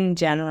in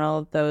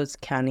general, those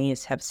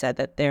counties have said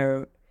that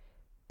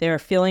they're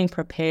feeling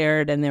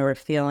prepared and they were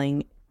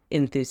feeling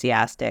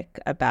enthusiastic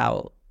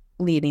about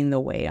leading the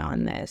way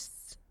on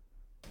this.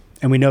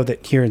 And we know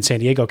that here in San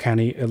Diego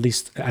County, at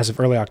least as of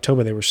early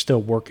October, they were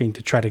still working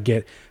to try to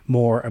get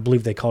more, I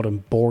believe they called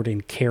them board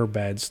and care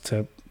beds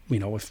to,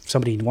 if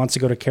somebody wants to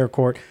go to Care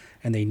Court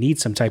and they need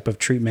some type of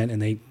treatment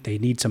and they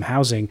need some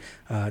housing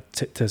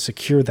to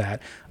secure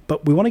that.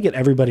 But we want to get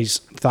everybody's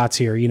thoughts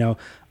here.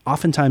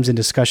 Oftentimes in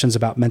discussions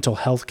about mental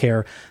health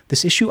care,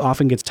 this issue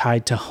often gets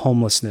tied to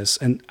homelessness.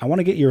 And I want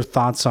to get your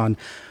thoughts on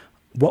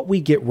what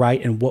we get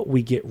right and what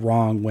we get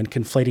wrong when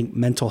conflating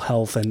mental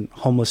health and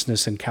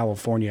homelessness in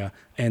California.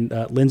 And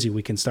Lindsay,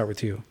 we can start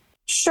with you.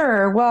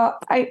 Sure. Well,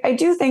 I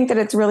do think that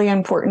it's really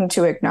important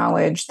to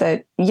acknowledge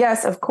that,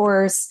 yes, of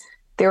course,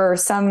 there are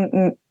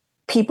some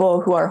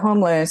people who are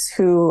homeless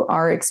who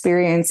are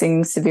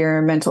experiencing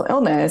severe mental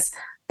illness,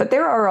 but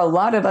there are a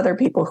lot of other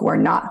people who are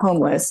not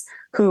homeless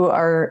who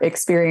are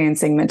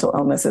experiencing mental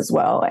illness as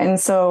well. And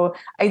so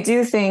I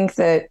do think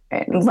that,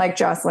 like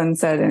Jocelyn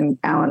said, and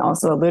Alan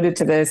also alluded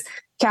to this,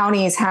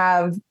 counties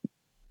have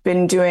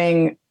been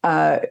doing,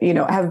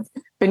 have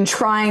been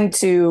trying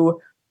to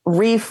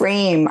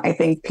reframe, I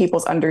think,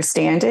 people's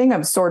understanding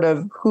of sort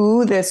of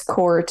who this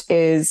court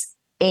is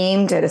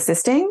aimed at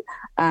assisting.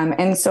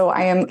 And so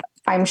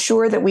I'm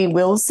sure that we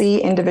will see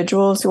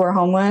individuals who are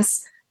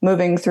homeless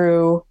moving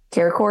through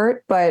care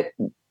court, but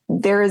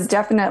there is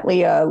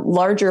definitely a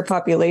larger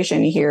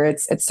population here.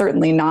 It's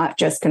certainly not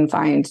just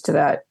confined to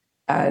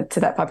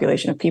that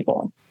population of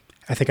people.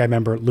 I think I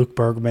remember Luke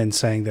Bergman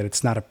saying that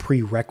it's not a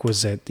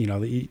prerequisite,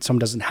 someone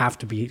doesn't have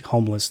to be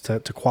homeless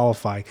to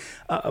qualify.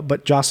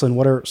 But Jocelyn,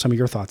 what are some of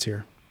your thoughts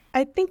here?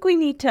 I think we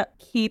need to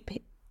keep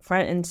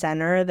front and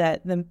center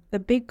that the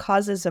big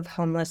causes of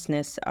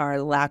homelessness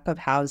are lack of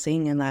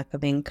housing and lack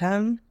of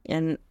income.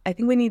 And I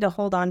think we need to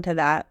hold on to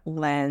that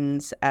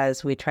lens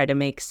as we try to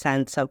make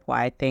sense of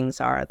why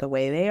things are the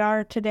way they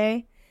are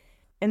today.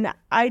 And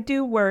I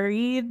do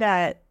worry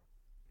that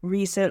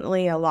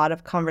recently a lot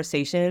of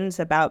conversations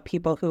about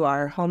people who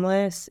are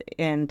homeless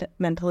and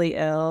mentally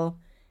ill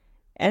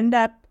end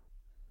up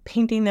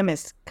painting them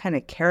as kind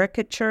of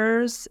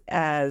caricatures,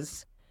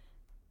 as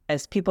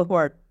people who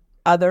are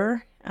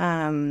other,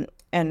 and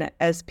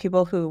as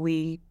people who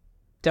we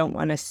don't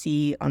want to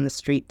see on the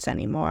streets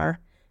anymore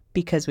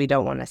because we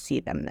don't want to see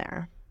them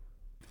there.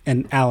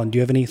 And Alan, do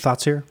you have any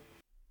thoughts here?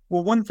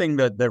 Well, one thing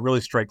that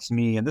really strikes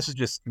me, and this is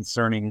just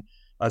concerning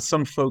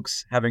some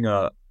folks having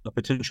a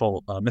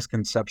potential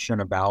misconception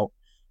about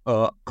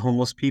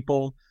homeless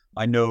people.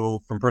 I know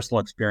from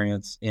personal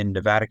experience in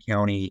Nevada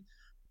County,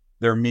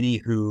 there are many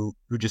who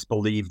just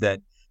believe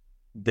that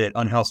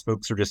unhoused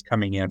folks are just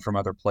coming in from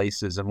other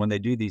places. And when they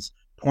do these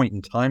point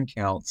in time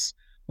counts,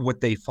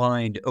 what they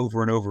find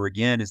over and over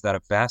again is that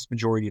a vast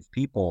majority of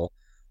people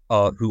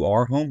who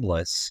are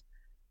homeless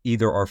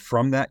either are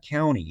from that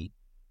county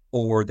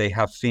or they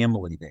have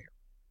family there.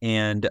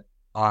 And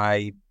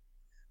I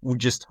would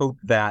just hope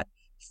that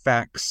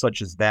facts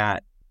such as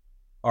that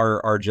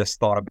are just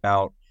thought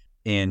about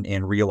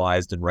and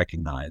realized and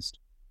recognized.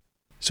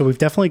 So we've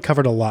definitely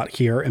covered a lot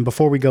here. And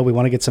before we go, we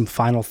want to get some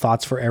final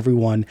thoughts for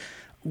everyone.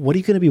 What are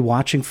you going to be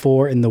watching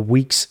for in the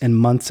weeks and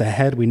months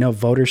ahead? We know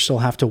voters still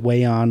have to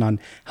weigh on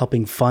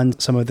helping fund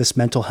some of this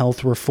mental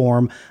health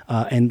reform.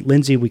 And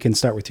Lindsay, we can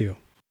start with you.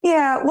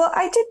 Yeah, well,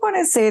 I did want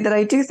to say that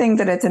I do think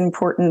that it's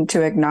important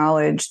to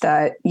acknowledge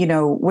that,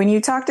 when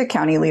you talk to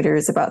county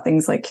leaders about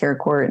things like care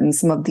court and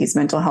some of these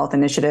mental health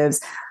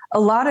initiatives, a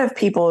lot of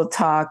people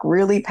talk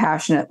really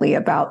passionately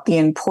about the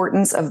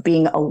importance of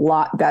being a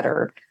lot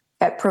better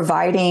at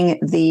providing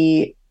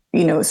the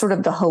sort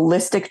of the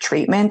holistic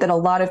treatment that a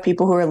lot of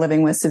people who are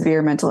living with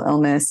severe mental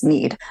illness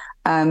need.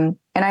 And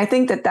I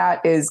think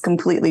that is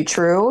completely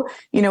true.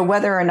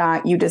 Whether or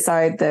not you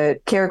decide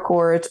that care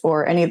court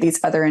or any of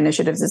these other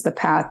initiatives is the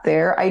path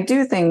there, I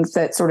do think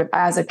that sort of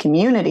as a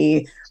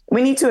community,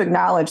 we need to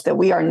acknowledge that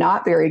we are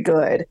not very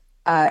good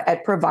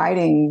at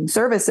providing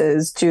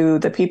services to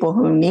the people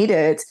who need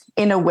it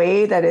in a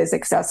way that is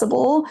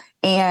accessible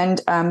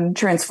and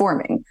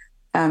transforming.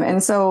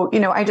 And so,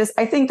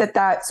 I think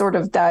that sort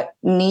of that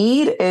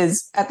need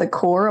is at the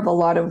core of a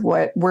lot of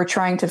what we're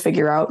trying to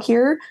figure out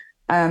here.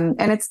 And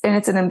it's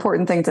an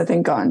important thing to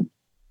think on.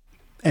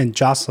 And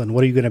Jocelyn,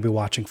 what are you going to be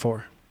watching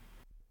for?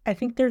 I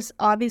think there's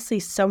obviously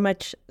so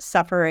much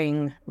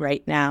suffering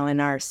right now in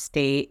our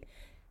state.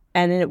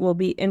 And it will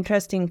be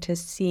interesting to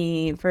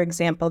see, for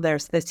example,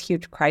 there's this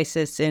huge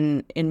crisis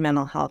in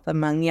mental health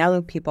among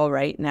young people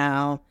right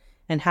now.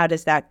 And how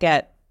does that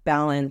get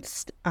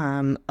balanced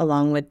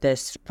along with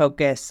this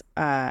focus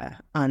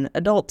on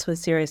adults with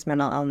serious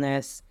mental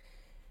illness?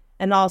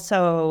 And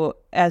also,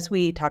 as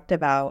we talked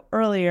about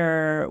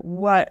earlier,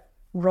 what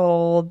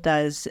role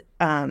does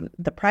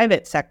the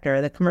private sector,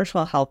 the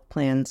commercial health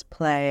plans,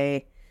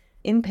 play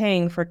in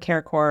paying for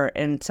care court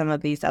and some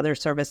of these other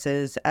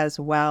services, as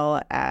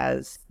well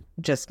as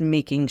just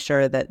making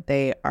sure that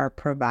they are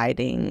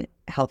providing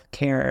health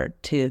care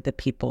to the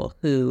people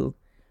who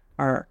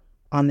are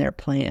on their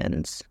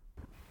plans?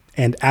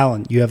 And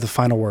Alan, you have the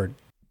final word.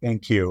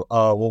 Thank you.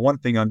 Well, one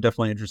thing I'm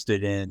definitely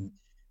interested in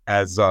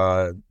as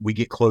we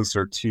get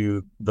closer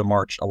to the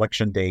March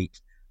election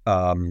date,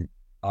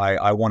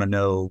 I want to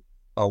know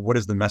what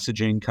is the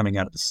messaging coming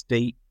out of the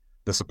state,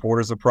 the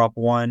supporters of Prop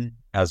 1,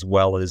 as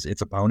well as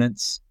its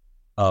opponents.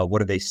 What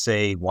do they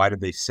say? Why do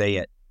they say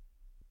it?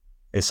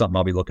 Is something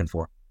I'll be looking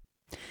for.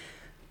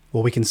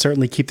 Well, we can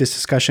certainly keep this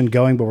discussion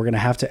going, but we're going to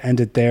have to end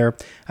it there.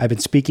 I've been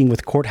speaking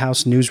with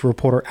Courthouse News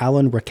reporter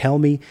Alan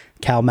Rakelmy,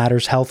 Cal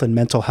Matters Health and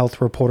Mental Health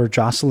reporter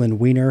Jocelyn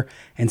Weiner,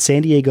 and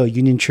San Diego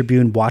Union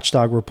Tribune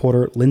watchdog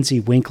reporter Lindsay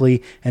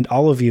Winkley. And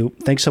all of you,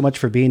 thanks so much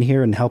for being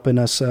here and helping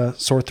us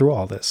sort through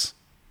all this.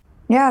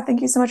 Yeah,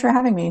 thank you so much for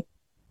having me.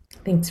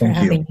 Thanks for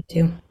having me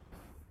too.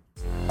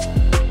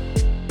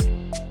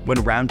 When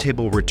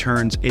Roundtable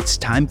returns, it's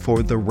time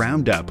for The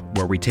Roundup,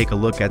 where we take a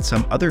look at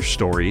some other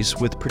stories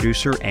with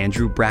producer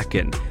Andrew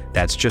Bracken.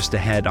 That's just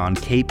ahead on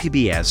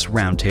KPBS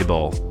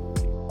Roundtable.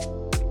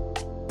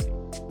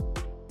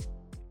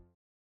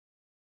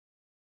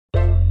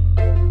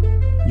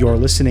 You're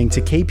listening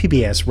to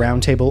KPBS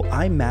Roundtable.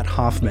 I'm Matt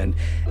Hoffman.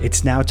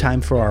 It's now time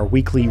for our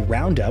weekly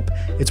Roundup.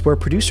 It's where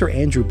producer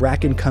Andrew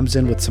Bracken comes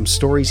in with some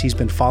stories he's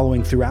been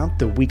following throughout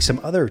the week, some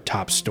other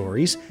top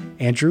stories.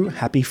 Andrew,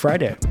 happy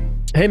Friday.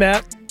 Hey,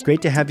 Matt.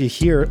 Great to have you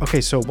here.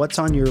 Okay, so what's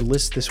on your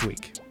list this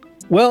week?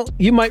 Well,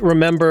 you might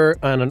remember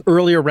on an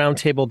earlier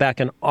roundtable back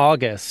in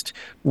August,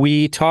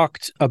 we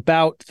talked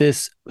about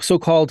this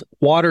so-called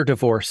water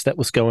divorce that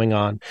was going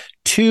on.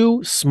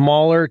 Two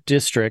smaller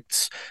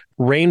districts,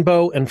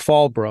 Rainbow and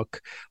Fallbrook,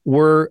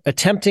 were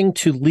attempting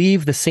to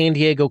leave the San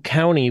Diego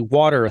County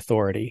Water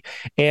Authority.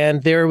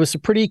 And there was a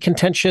pretty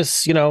contentious,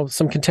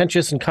 some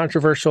contentious and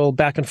controversial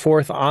back and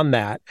forth on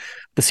that.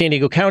 The San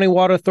Diego County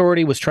Water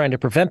Authority was trying to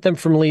prevent them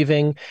from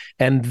leaving,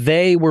 and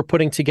they were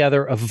putting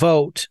together a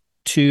vote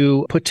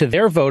to put to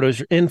their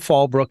voters in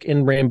Fallbrook,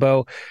 in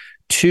Rainbow,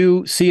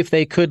 to see if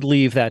they could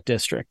leave that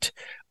district.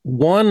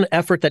 One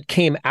effort that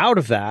came out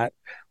of that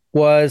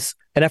was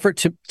an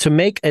effort to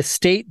make a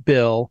state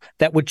bill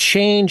that would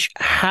change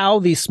how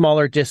these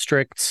smaller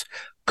districts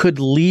could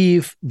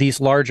leave these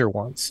larger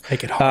ones.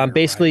 Make it harder,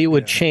 basically, right? It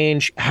would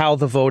change how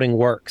the voting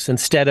works.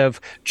 Instead of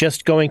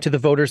just going to the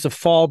voters of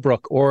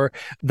Fallbrook or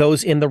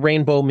those in the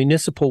Rainbow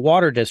Municipal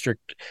Water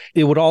District,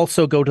 it would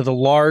also go to the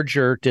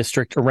larger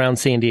district around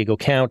San Diego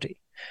County.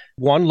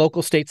 One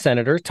local state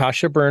senator,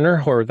 Tasha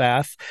Burner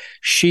Horvath,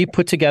 she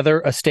put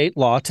together a state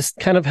law to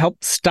kind of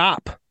help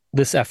stop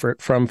this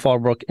effort from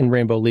Fallbrook and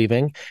Rainbow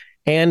leaving.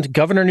 And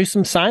Governor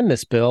Newsom signed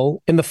this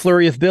bill in the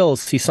flurry of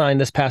bills he signed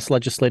this past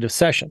legislative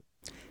session.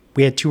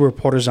 We had two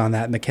reporters on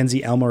that,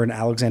 Mackenzie Elmer and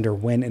Alexander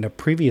Nguyen, in a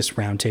previous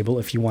roundtable,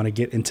 if you want to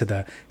get into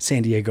the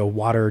San Diego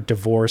water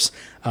divorce.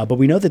 But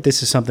we know that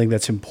this is something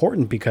that's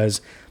important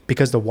because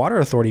the Water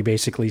Authority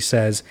basically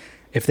says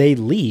if they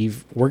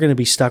leave, we're going to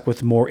be stuck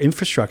with more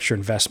infrastructure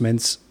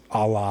investments,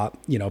 a la,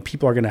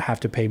 people are going to have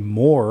to pay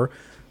more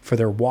for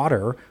their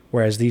water,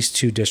 whereas these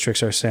two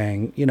districts are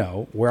saying,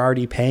 we're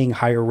already paying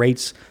higher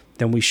rates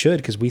than we should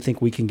because we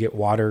think we can get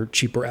water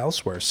cheaper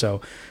elsewhere.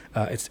 So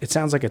it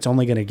sounds like it's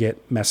only going to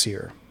get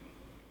messier.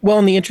 Well,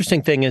 and the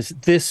interesting thing is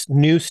this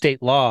new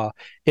state law,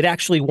 it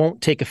actually won't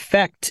take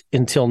effect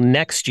until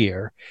next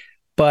year.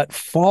 But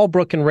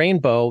Fallbrook and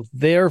Rainbow,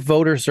 their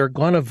voters are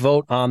going to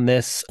vote on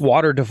this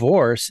water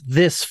divorce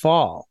this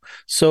fall.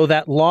 So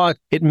that law,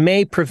 it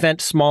may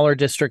prevent smaller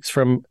districts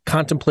from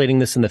contemplating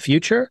this in the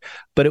future,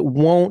 but it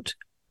won't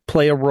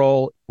play a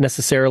role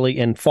necessarily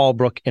in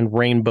Fallbrook and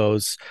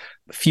Rainbow's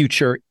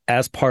future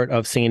as part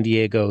of San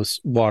Diego's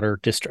water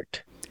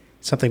district.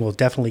 Something we'll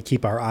definitely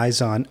keep our eyes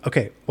on.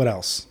 Okay, what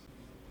else?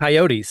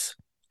 Coyotes,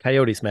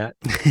 Matt.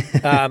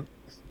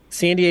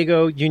 San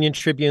Diego Union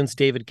Tribune's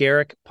David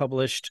Garrick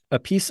published a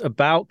piece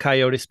about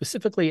coyotes,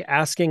 specifically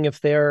asking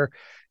if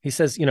he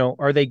says,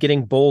 are they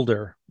getting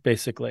bolder,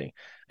 basically?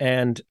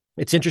 And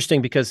it's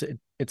interesting because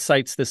it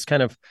cites this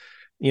kind of,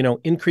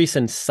 increase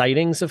in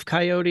sightings of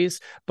coyotes,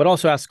 but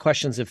also asks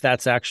questions if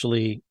that's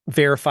actually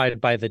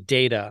verified by the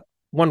data.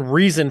 One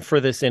reason for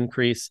this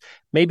increase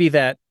may be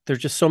that there's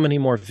just so many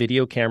more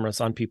video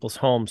cameras on people's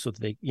homes so that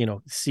they,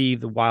 see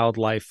the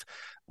wildlife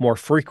more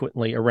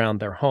frequently around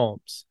their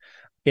homes.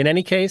 In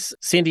any case,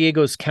 San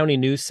Diego's County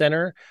News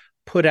Center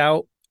put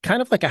out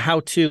kind of like a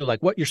how-to,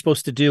 like what you're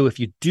supposed to do if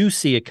you do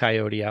see a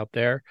coyote out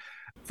there.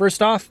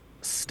 First off,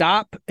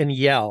 stop and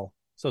yell.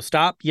 So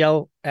stop,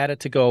 yell at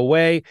it to go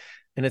away.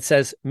 And it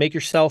says, make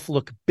yourself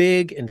look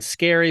big and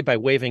scary by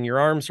waving your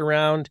arms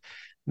around,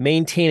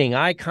 maintaining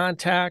eye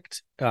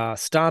contact,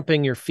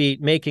 stomping your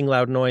feet, making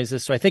loud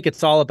noises. So I think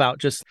it's all about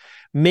just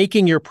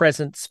making your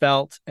presence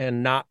felt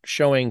and not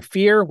showing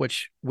fear,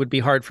 which would be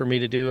hard for me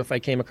to do if I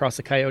came across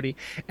a coyote.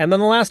 And then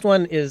the last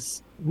one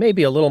is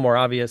maybe a little more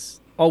obvious.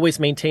 Always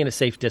maintain a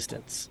safe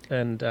distance.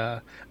 And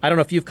I don't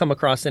know if you've come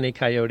across any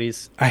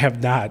coyotes. I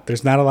have not.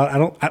 There's not a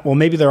lot. Well,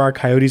 maybe there are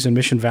coyotes in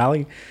Mission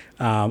Valley.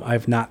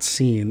 I've not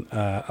seen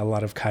a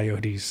lot of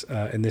coyotes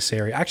in this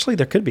area. Actually,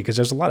 there could be because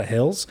there's a lot of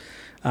hills.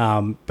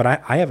 But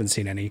I haven't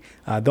seen any.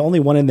 The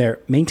only one in there,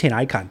 maintain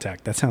eye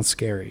contact. That sounds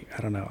scary.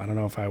 I don't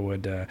know if I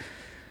would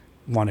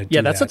want to do that.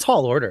 Yeah, that's a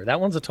tall order.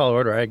 That one's a tall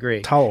order. I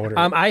agree. Tall order.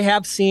 I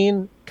have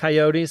seen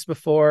coyotes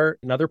before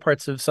in other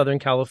parts of Southern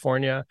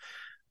California.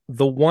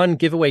 The one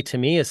giveaway to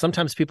me is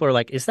sometimes people are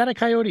like, is that a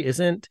coyote?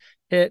 Isn't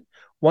it?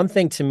 One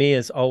thing to me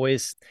is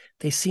always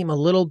they seem a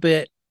little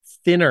bit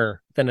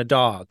thinner than a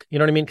dog. You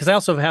know what I mean? Because I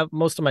also have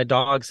most of my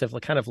dogs have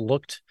kind of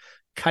looked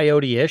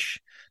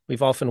coyote-ish,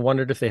 We've often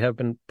wondered if they have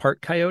been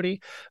part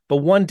coyote. But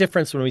one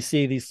difference when we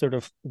see these sort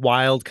of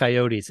wild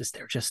coyotes is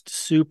they're just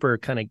super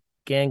kind of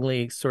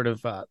gangly, sort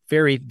of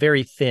very,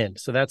 very thin.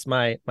 So that's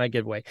my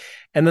giveaway.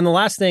 And then the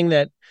last thing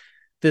that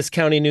this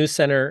County News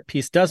Center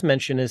piece does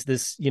mention is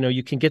this,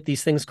 you can get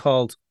these things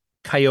called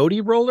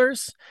coyote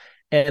rollers.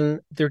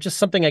 And they're just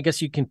something I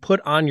guess you can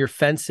put on your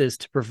fences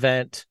to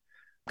prevent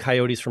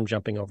coyotes from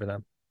jumping over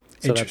them.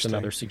 So that's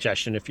another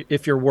suggestion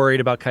if you're worried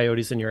about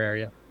coyotes in your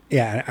area.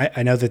 Yeah,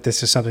 I know that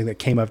this is something that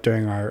came up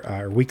during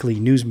our weekly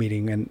news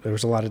meeting, and there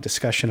was a lot of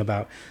discussion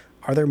about,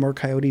 are there more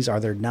coyotes, are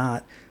there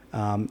not?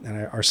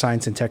 And our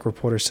science and tech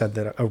reporter said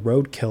that a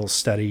roadkill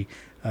study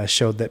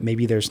showed that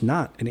maybe there's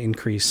not an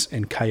increase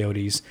in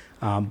coyotes.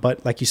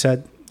 But like you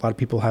said, a lot of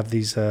people have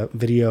these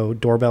video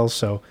doorbells,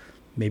 so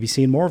maybe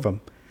seeing more of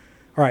them.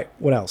 All right,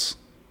 what else?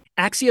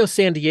 Axios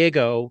San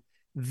Diego,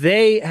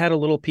 they had a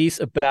little piece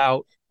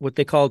about what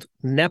they called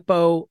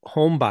Nepo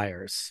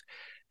homebuyers.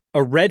 A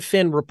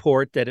Redfin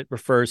report that it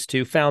refers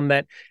to found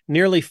that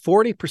nearly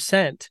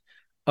 40%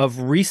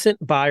 of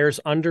recent buyers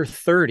under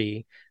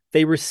 30,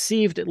 they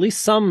received at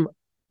least some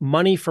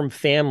money from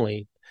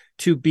family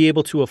to be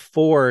able to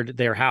afford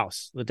their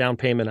house, the down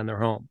payment on their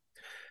home.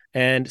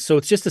 And so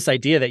it's just this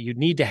idea that you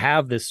need to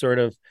have this sort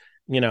of,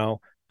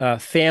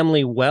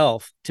 family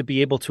wealth to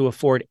be able to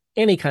afford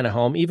any kind of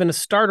home. Even a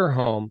starter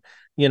home,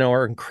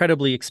 are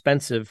incredibly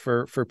expensive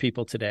for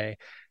people today.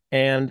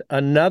 And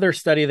another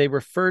study they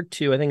referred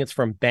to, I think it's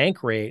from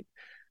Bankrate,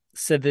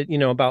 said that,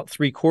 about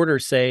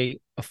 3/4 say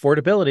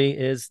affordability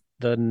is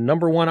the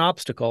number one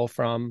obstacle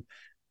from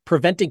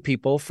preventing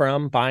people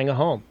from buying a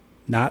home.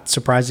 Not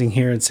surprising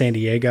here in San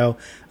Diego.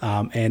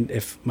 And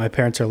if my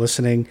parents are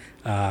listening,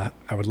 I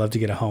would love to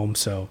get a home.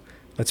 So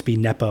let's be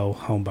Nepo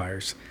home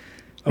buyers.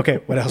 Okay,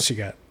 what else you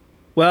got?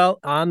 Well,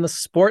 on the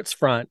sports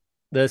front,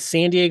 the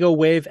San Diego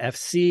Wave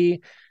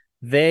FC,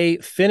 they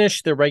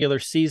finished their regular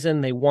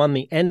season. They won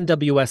the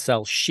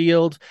NWSL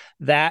Shield.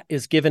 That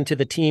is given to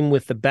the team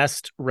with the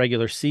best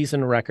regular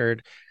season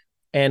record.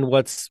 And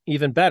what's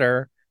even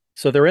better,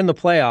 so they're in the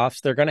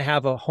playoffs. They're going to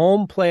have a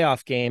home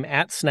playoff game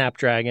at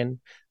Snapdragon.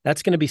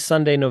 That's going to be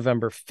Sunday,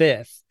 November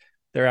 5th.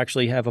 They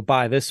actually have a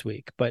bye this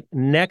week. But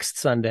next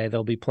Sunday,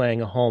 they'll be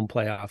playing a home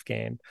playoff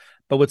game.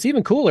 But what's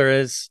even cooler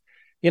is,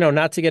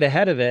 not to get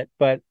ahead of it,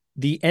 but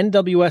the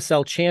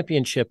NWSL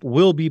Championship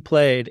will be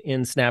played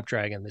in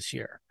Snapdragon this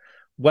year,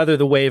 whether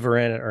the Wave are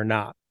in it or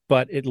not.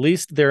 But at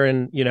least they're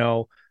in,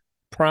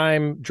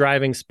 prime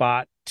driving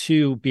spot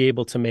to be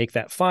able to make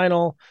that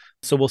final.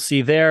 So we'll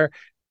see there.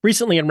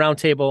 Recently in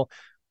Roundtable,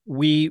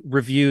 we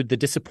reviewed the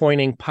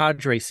disappointing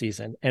Padre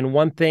season. And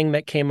one thing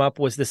that came up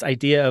was this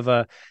idea of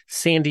a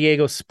San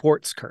Diego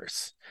sports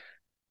curse.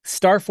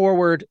 Star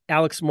forward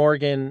Alex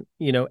Morgan,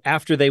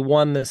 after they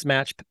won this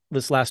match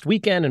this last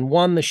weekend and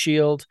won the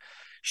Shield,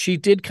 she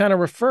did kind of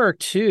refer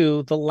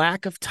to the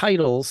lack of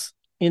titles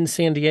in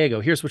San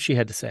Diego. Here's what she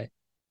had to say.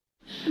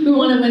 We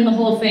want to win the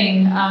whole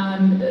thing.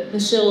 The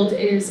Shield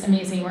is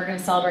amazing. We're going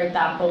to celebrate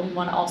that, but we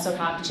want to also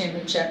have the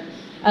championship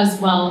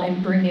as well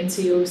and bring it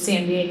to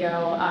San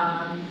Diego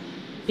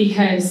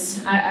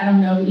because I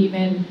don't know,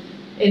 even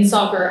in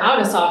soccer, out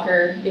of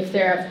soccer, if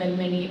there have been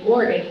many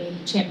or any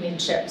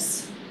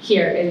championships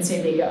here in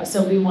San Diego.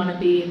 So we want to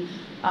be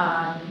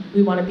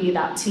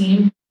that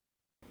team.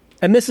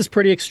 And this is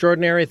pretty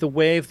extraordinary. The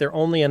Wave, they're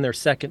only in their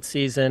second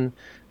season.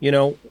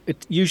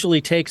 It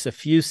usually takes a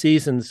few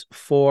seasons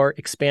for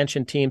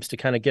expansion teams to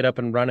kind of get up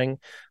and running,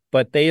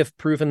 but they have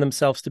proven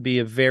themselves to be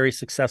a very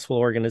successful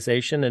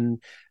organization.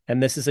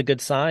 And this is a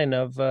good sign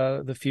of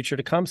the future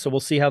to come. So we'll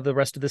see how the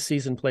rest of the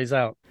season plays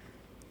out.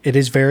 It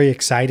is very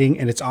exciting,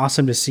 and it's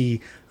awesome to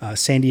see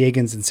San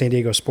Diegans and San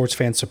Diego sports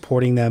fans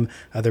supporting them.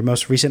 Their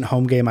most recent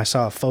home game, I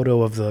saw a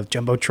photo of the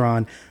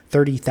Jumbotron,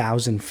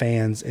 30,000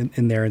 fans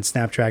in there in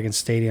Snapdragon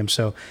Stadium.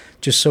 So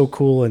just so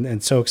cool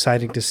and so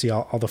exciting to see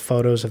all the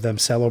photos of them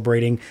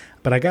celebrating.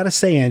 But I got to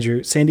say,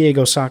 Andrew, San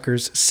Diego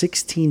Soccer's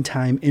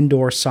 16-time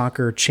indoor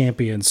soccer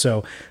champion.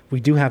 So we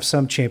do have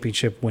some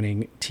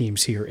championship-winning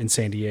teams here in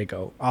San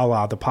Diego. A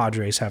la the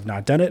Padres have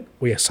not done it.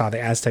 We saw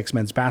the Aztecs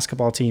men's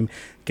basketball team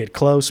get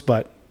close,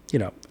 but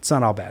it's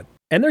not all bad.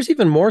 And there's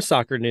even more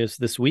soccer news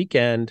this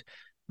weekend.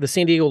 The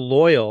San Diego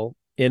Loyal,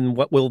 in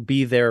what will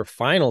be their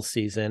final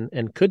season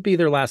and could be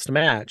their last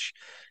match,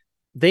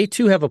 they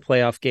too have a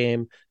playoff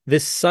game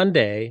this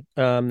Sunday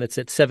that's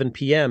at 7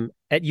 p.m.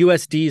 at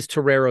USD's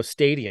Torero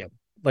Stadium.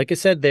 Like I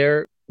said,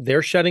 they're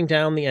shutting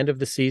down the end of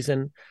the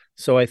season.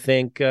 So I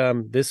think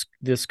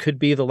this could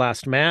be the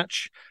last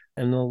match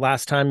and the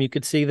last time you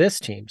could see this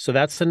team. So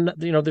that's,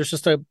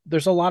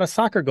 there's a lot of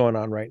soccer going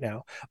on right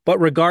now. But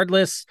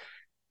regardless,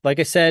 like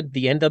I said,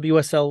 the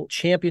NWSL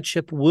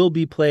Championship will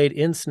be played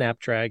in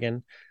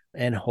Snapdragon,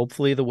 and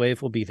hopefully the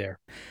Wave will be there.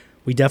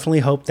 We definitely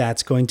hope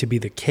that's going to be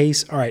the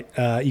case. All right,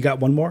 you got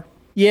one more?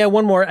 Yeah,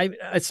 one more.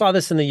 I saw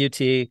this in the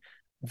UT.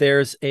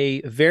 There's a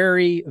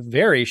very,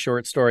 very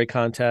short story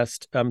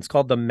contest. It's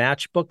called the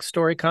Matchbook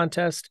Story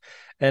Contest,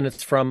 and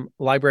it's from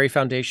Library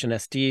Foundation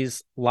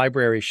SD's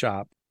library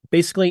shop.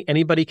 Basically,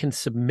 anybody can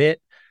submit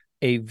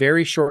a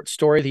very short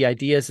story. The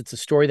idea is it's a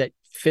story that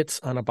fits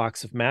on a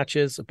box of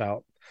matches,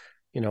 about,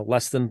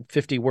 less than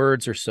 50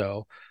 words or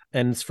so.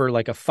 And it's for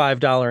like a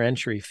 $5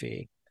 entry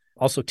fee.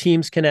 Also,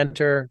 teams can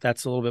enter.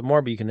 That's a little bit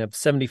more, but you can have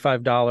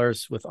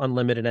 $75 with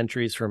unlimited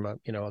entries from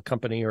a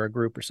company or a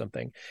group or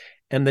something.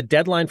 And the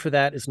deadline for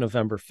that is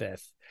November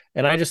 5th.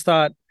 And I just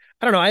thought,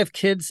 I don't know, I have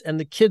kids, and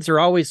the kids are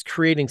always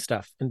creating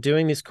stuff and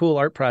doing these cool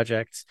art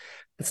projects.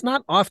 It's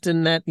not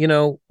often that,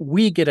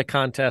 we get a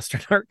contest or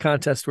an art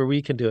contest where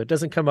we can do it. It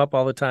doesn't come up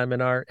all the time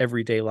in our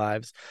everyday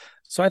lives.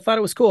 So I thought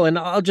it was cool. And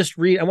I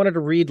wanted to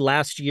read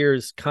last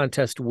year's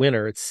contest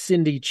winner. It's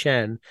Cindy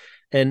Chen.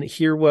 And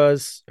here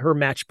was her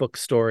matchbook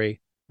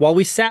story. While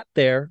we sat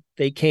there,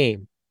 they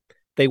came.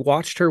 They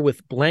watched her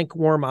with blank,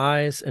 warm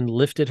eyes and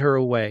lifted her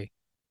away.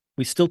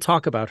 We still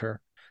talk about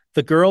her,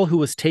 the girl who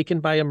was taken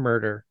by a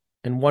murder,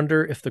 and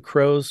wonder if the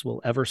crows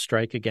will ever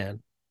strike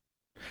again.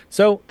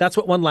 So that's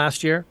what won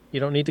last year. You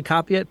don't need to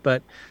copy it,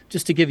 but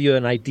just to give you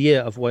an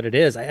idea of what it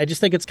is, I just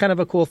think it's kind of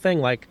a cool thing.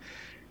 Like,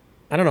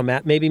 I don't know,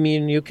 Matt, maybe me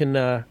and you can,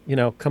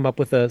 come up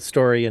with a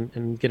story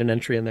and get an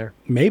entry in there.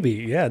 Maybe.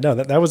 Yeah, no,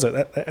 that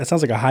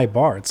sounds like a high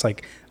bar. It's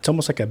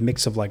almost like a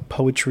mix of like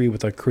poetry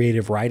with a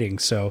creative writing.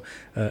 So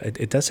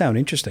it does sound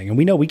interesting. And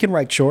we know we can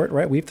write short,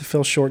 right? We have to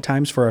fill short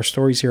times for our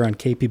stories here on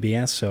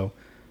KPBS. So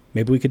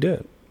maybe we could do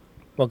it.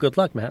 Well, good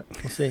luck, Matt.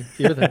 We'll see.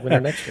 You're the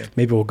winner next year.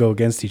 Maybe we'll go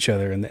against each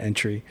other in the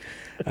entry.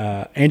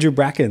 Andrew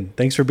Bracken,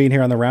 thanks for being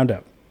here on the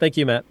Roundup. Thank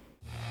you, Matt.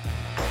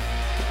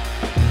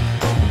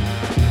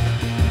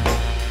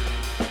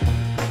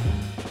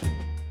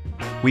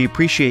 We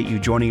appreciate you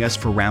joining us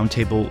for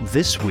Roundtable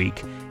this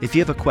week. If you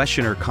have a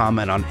question or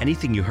comment on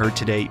anything you heard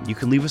today, you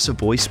can leave us a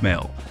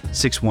voicemail,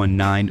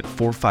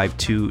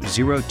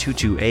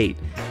 619-452-0228.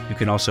 You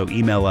can also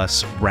email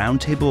us,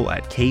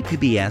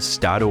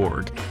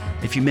 roundtable@kpbs.org.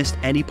 If you missed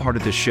any part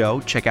of the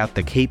show, check out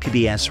the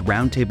KPBS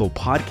Roundtable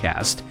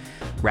podcast.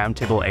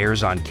 Roundtable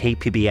airs on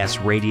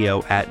KPBS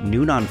Radio at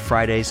noon on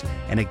Fridays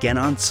and again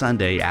on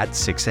Sunday at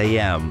 6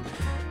 a.m.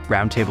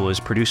 Roundtable is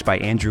produced by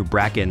Andrew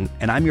Bracken,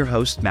 and I'm your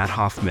host, Matt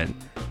Hoffman.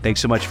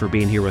 Thanks so much for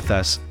being here with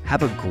us.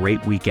 Have a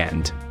great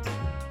weekend.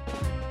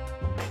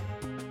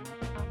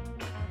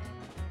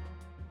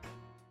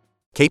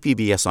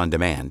 KPBS On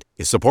Demand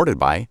is supported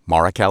by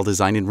Marrokal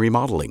Design and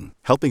Remodeling,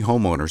 helping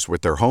homeowners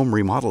with their home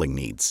remodeling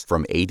needs.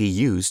 From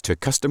ADUs to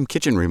custom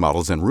kitchen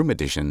remodels and room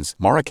additions,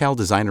 Marrokal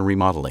Design and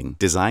Remodeling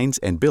designs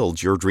and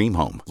builds your dream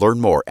home.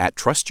 Learn more at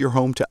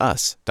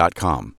trustyourhometous.com.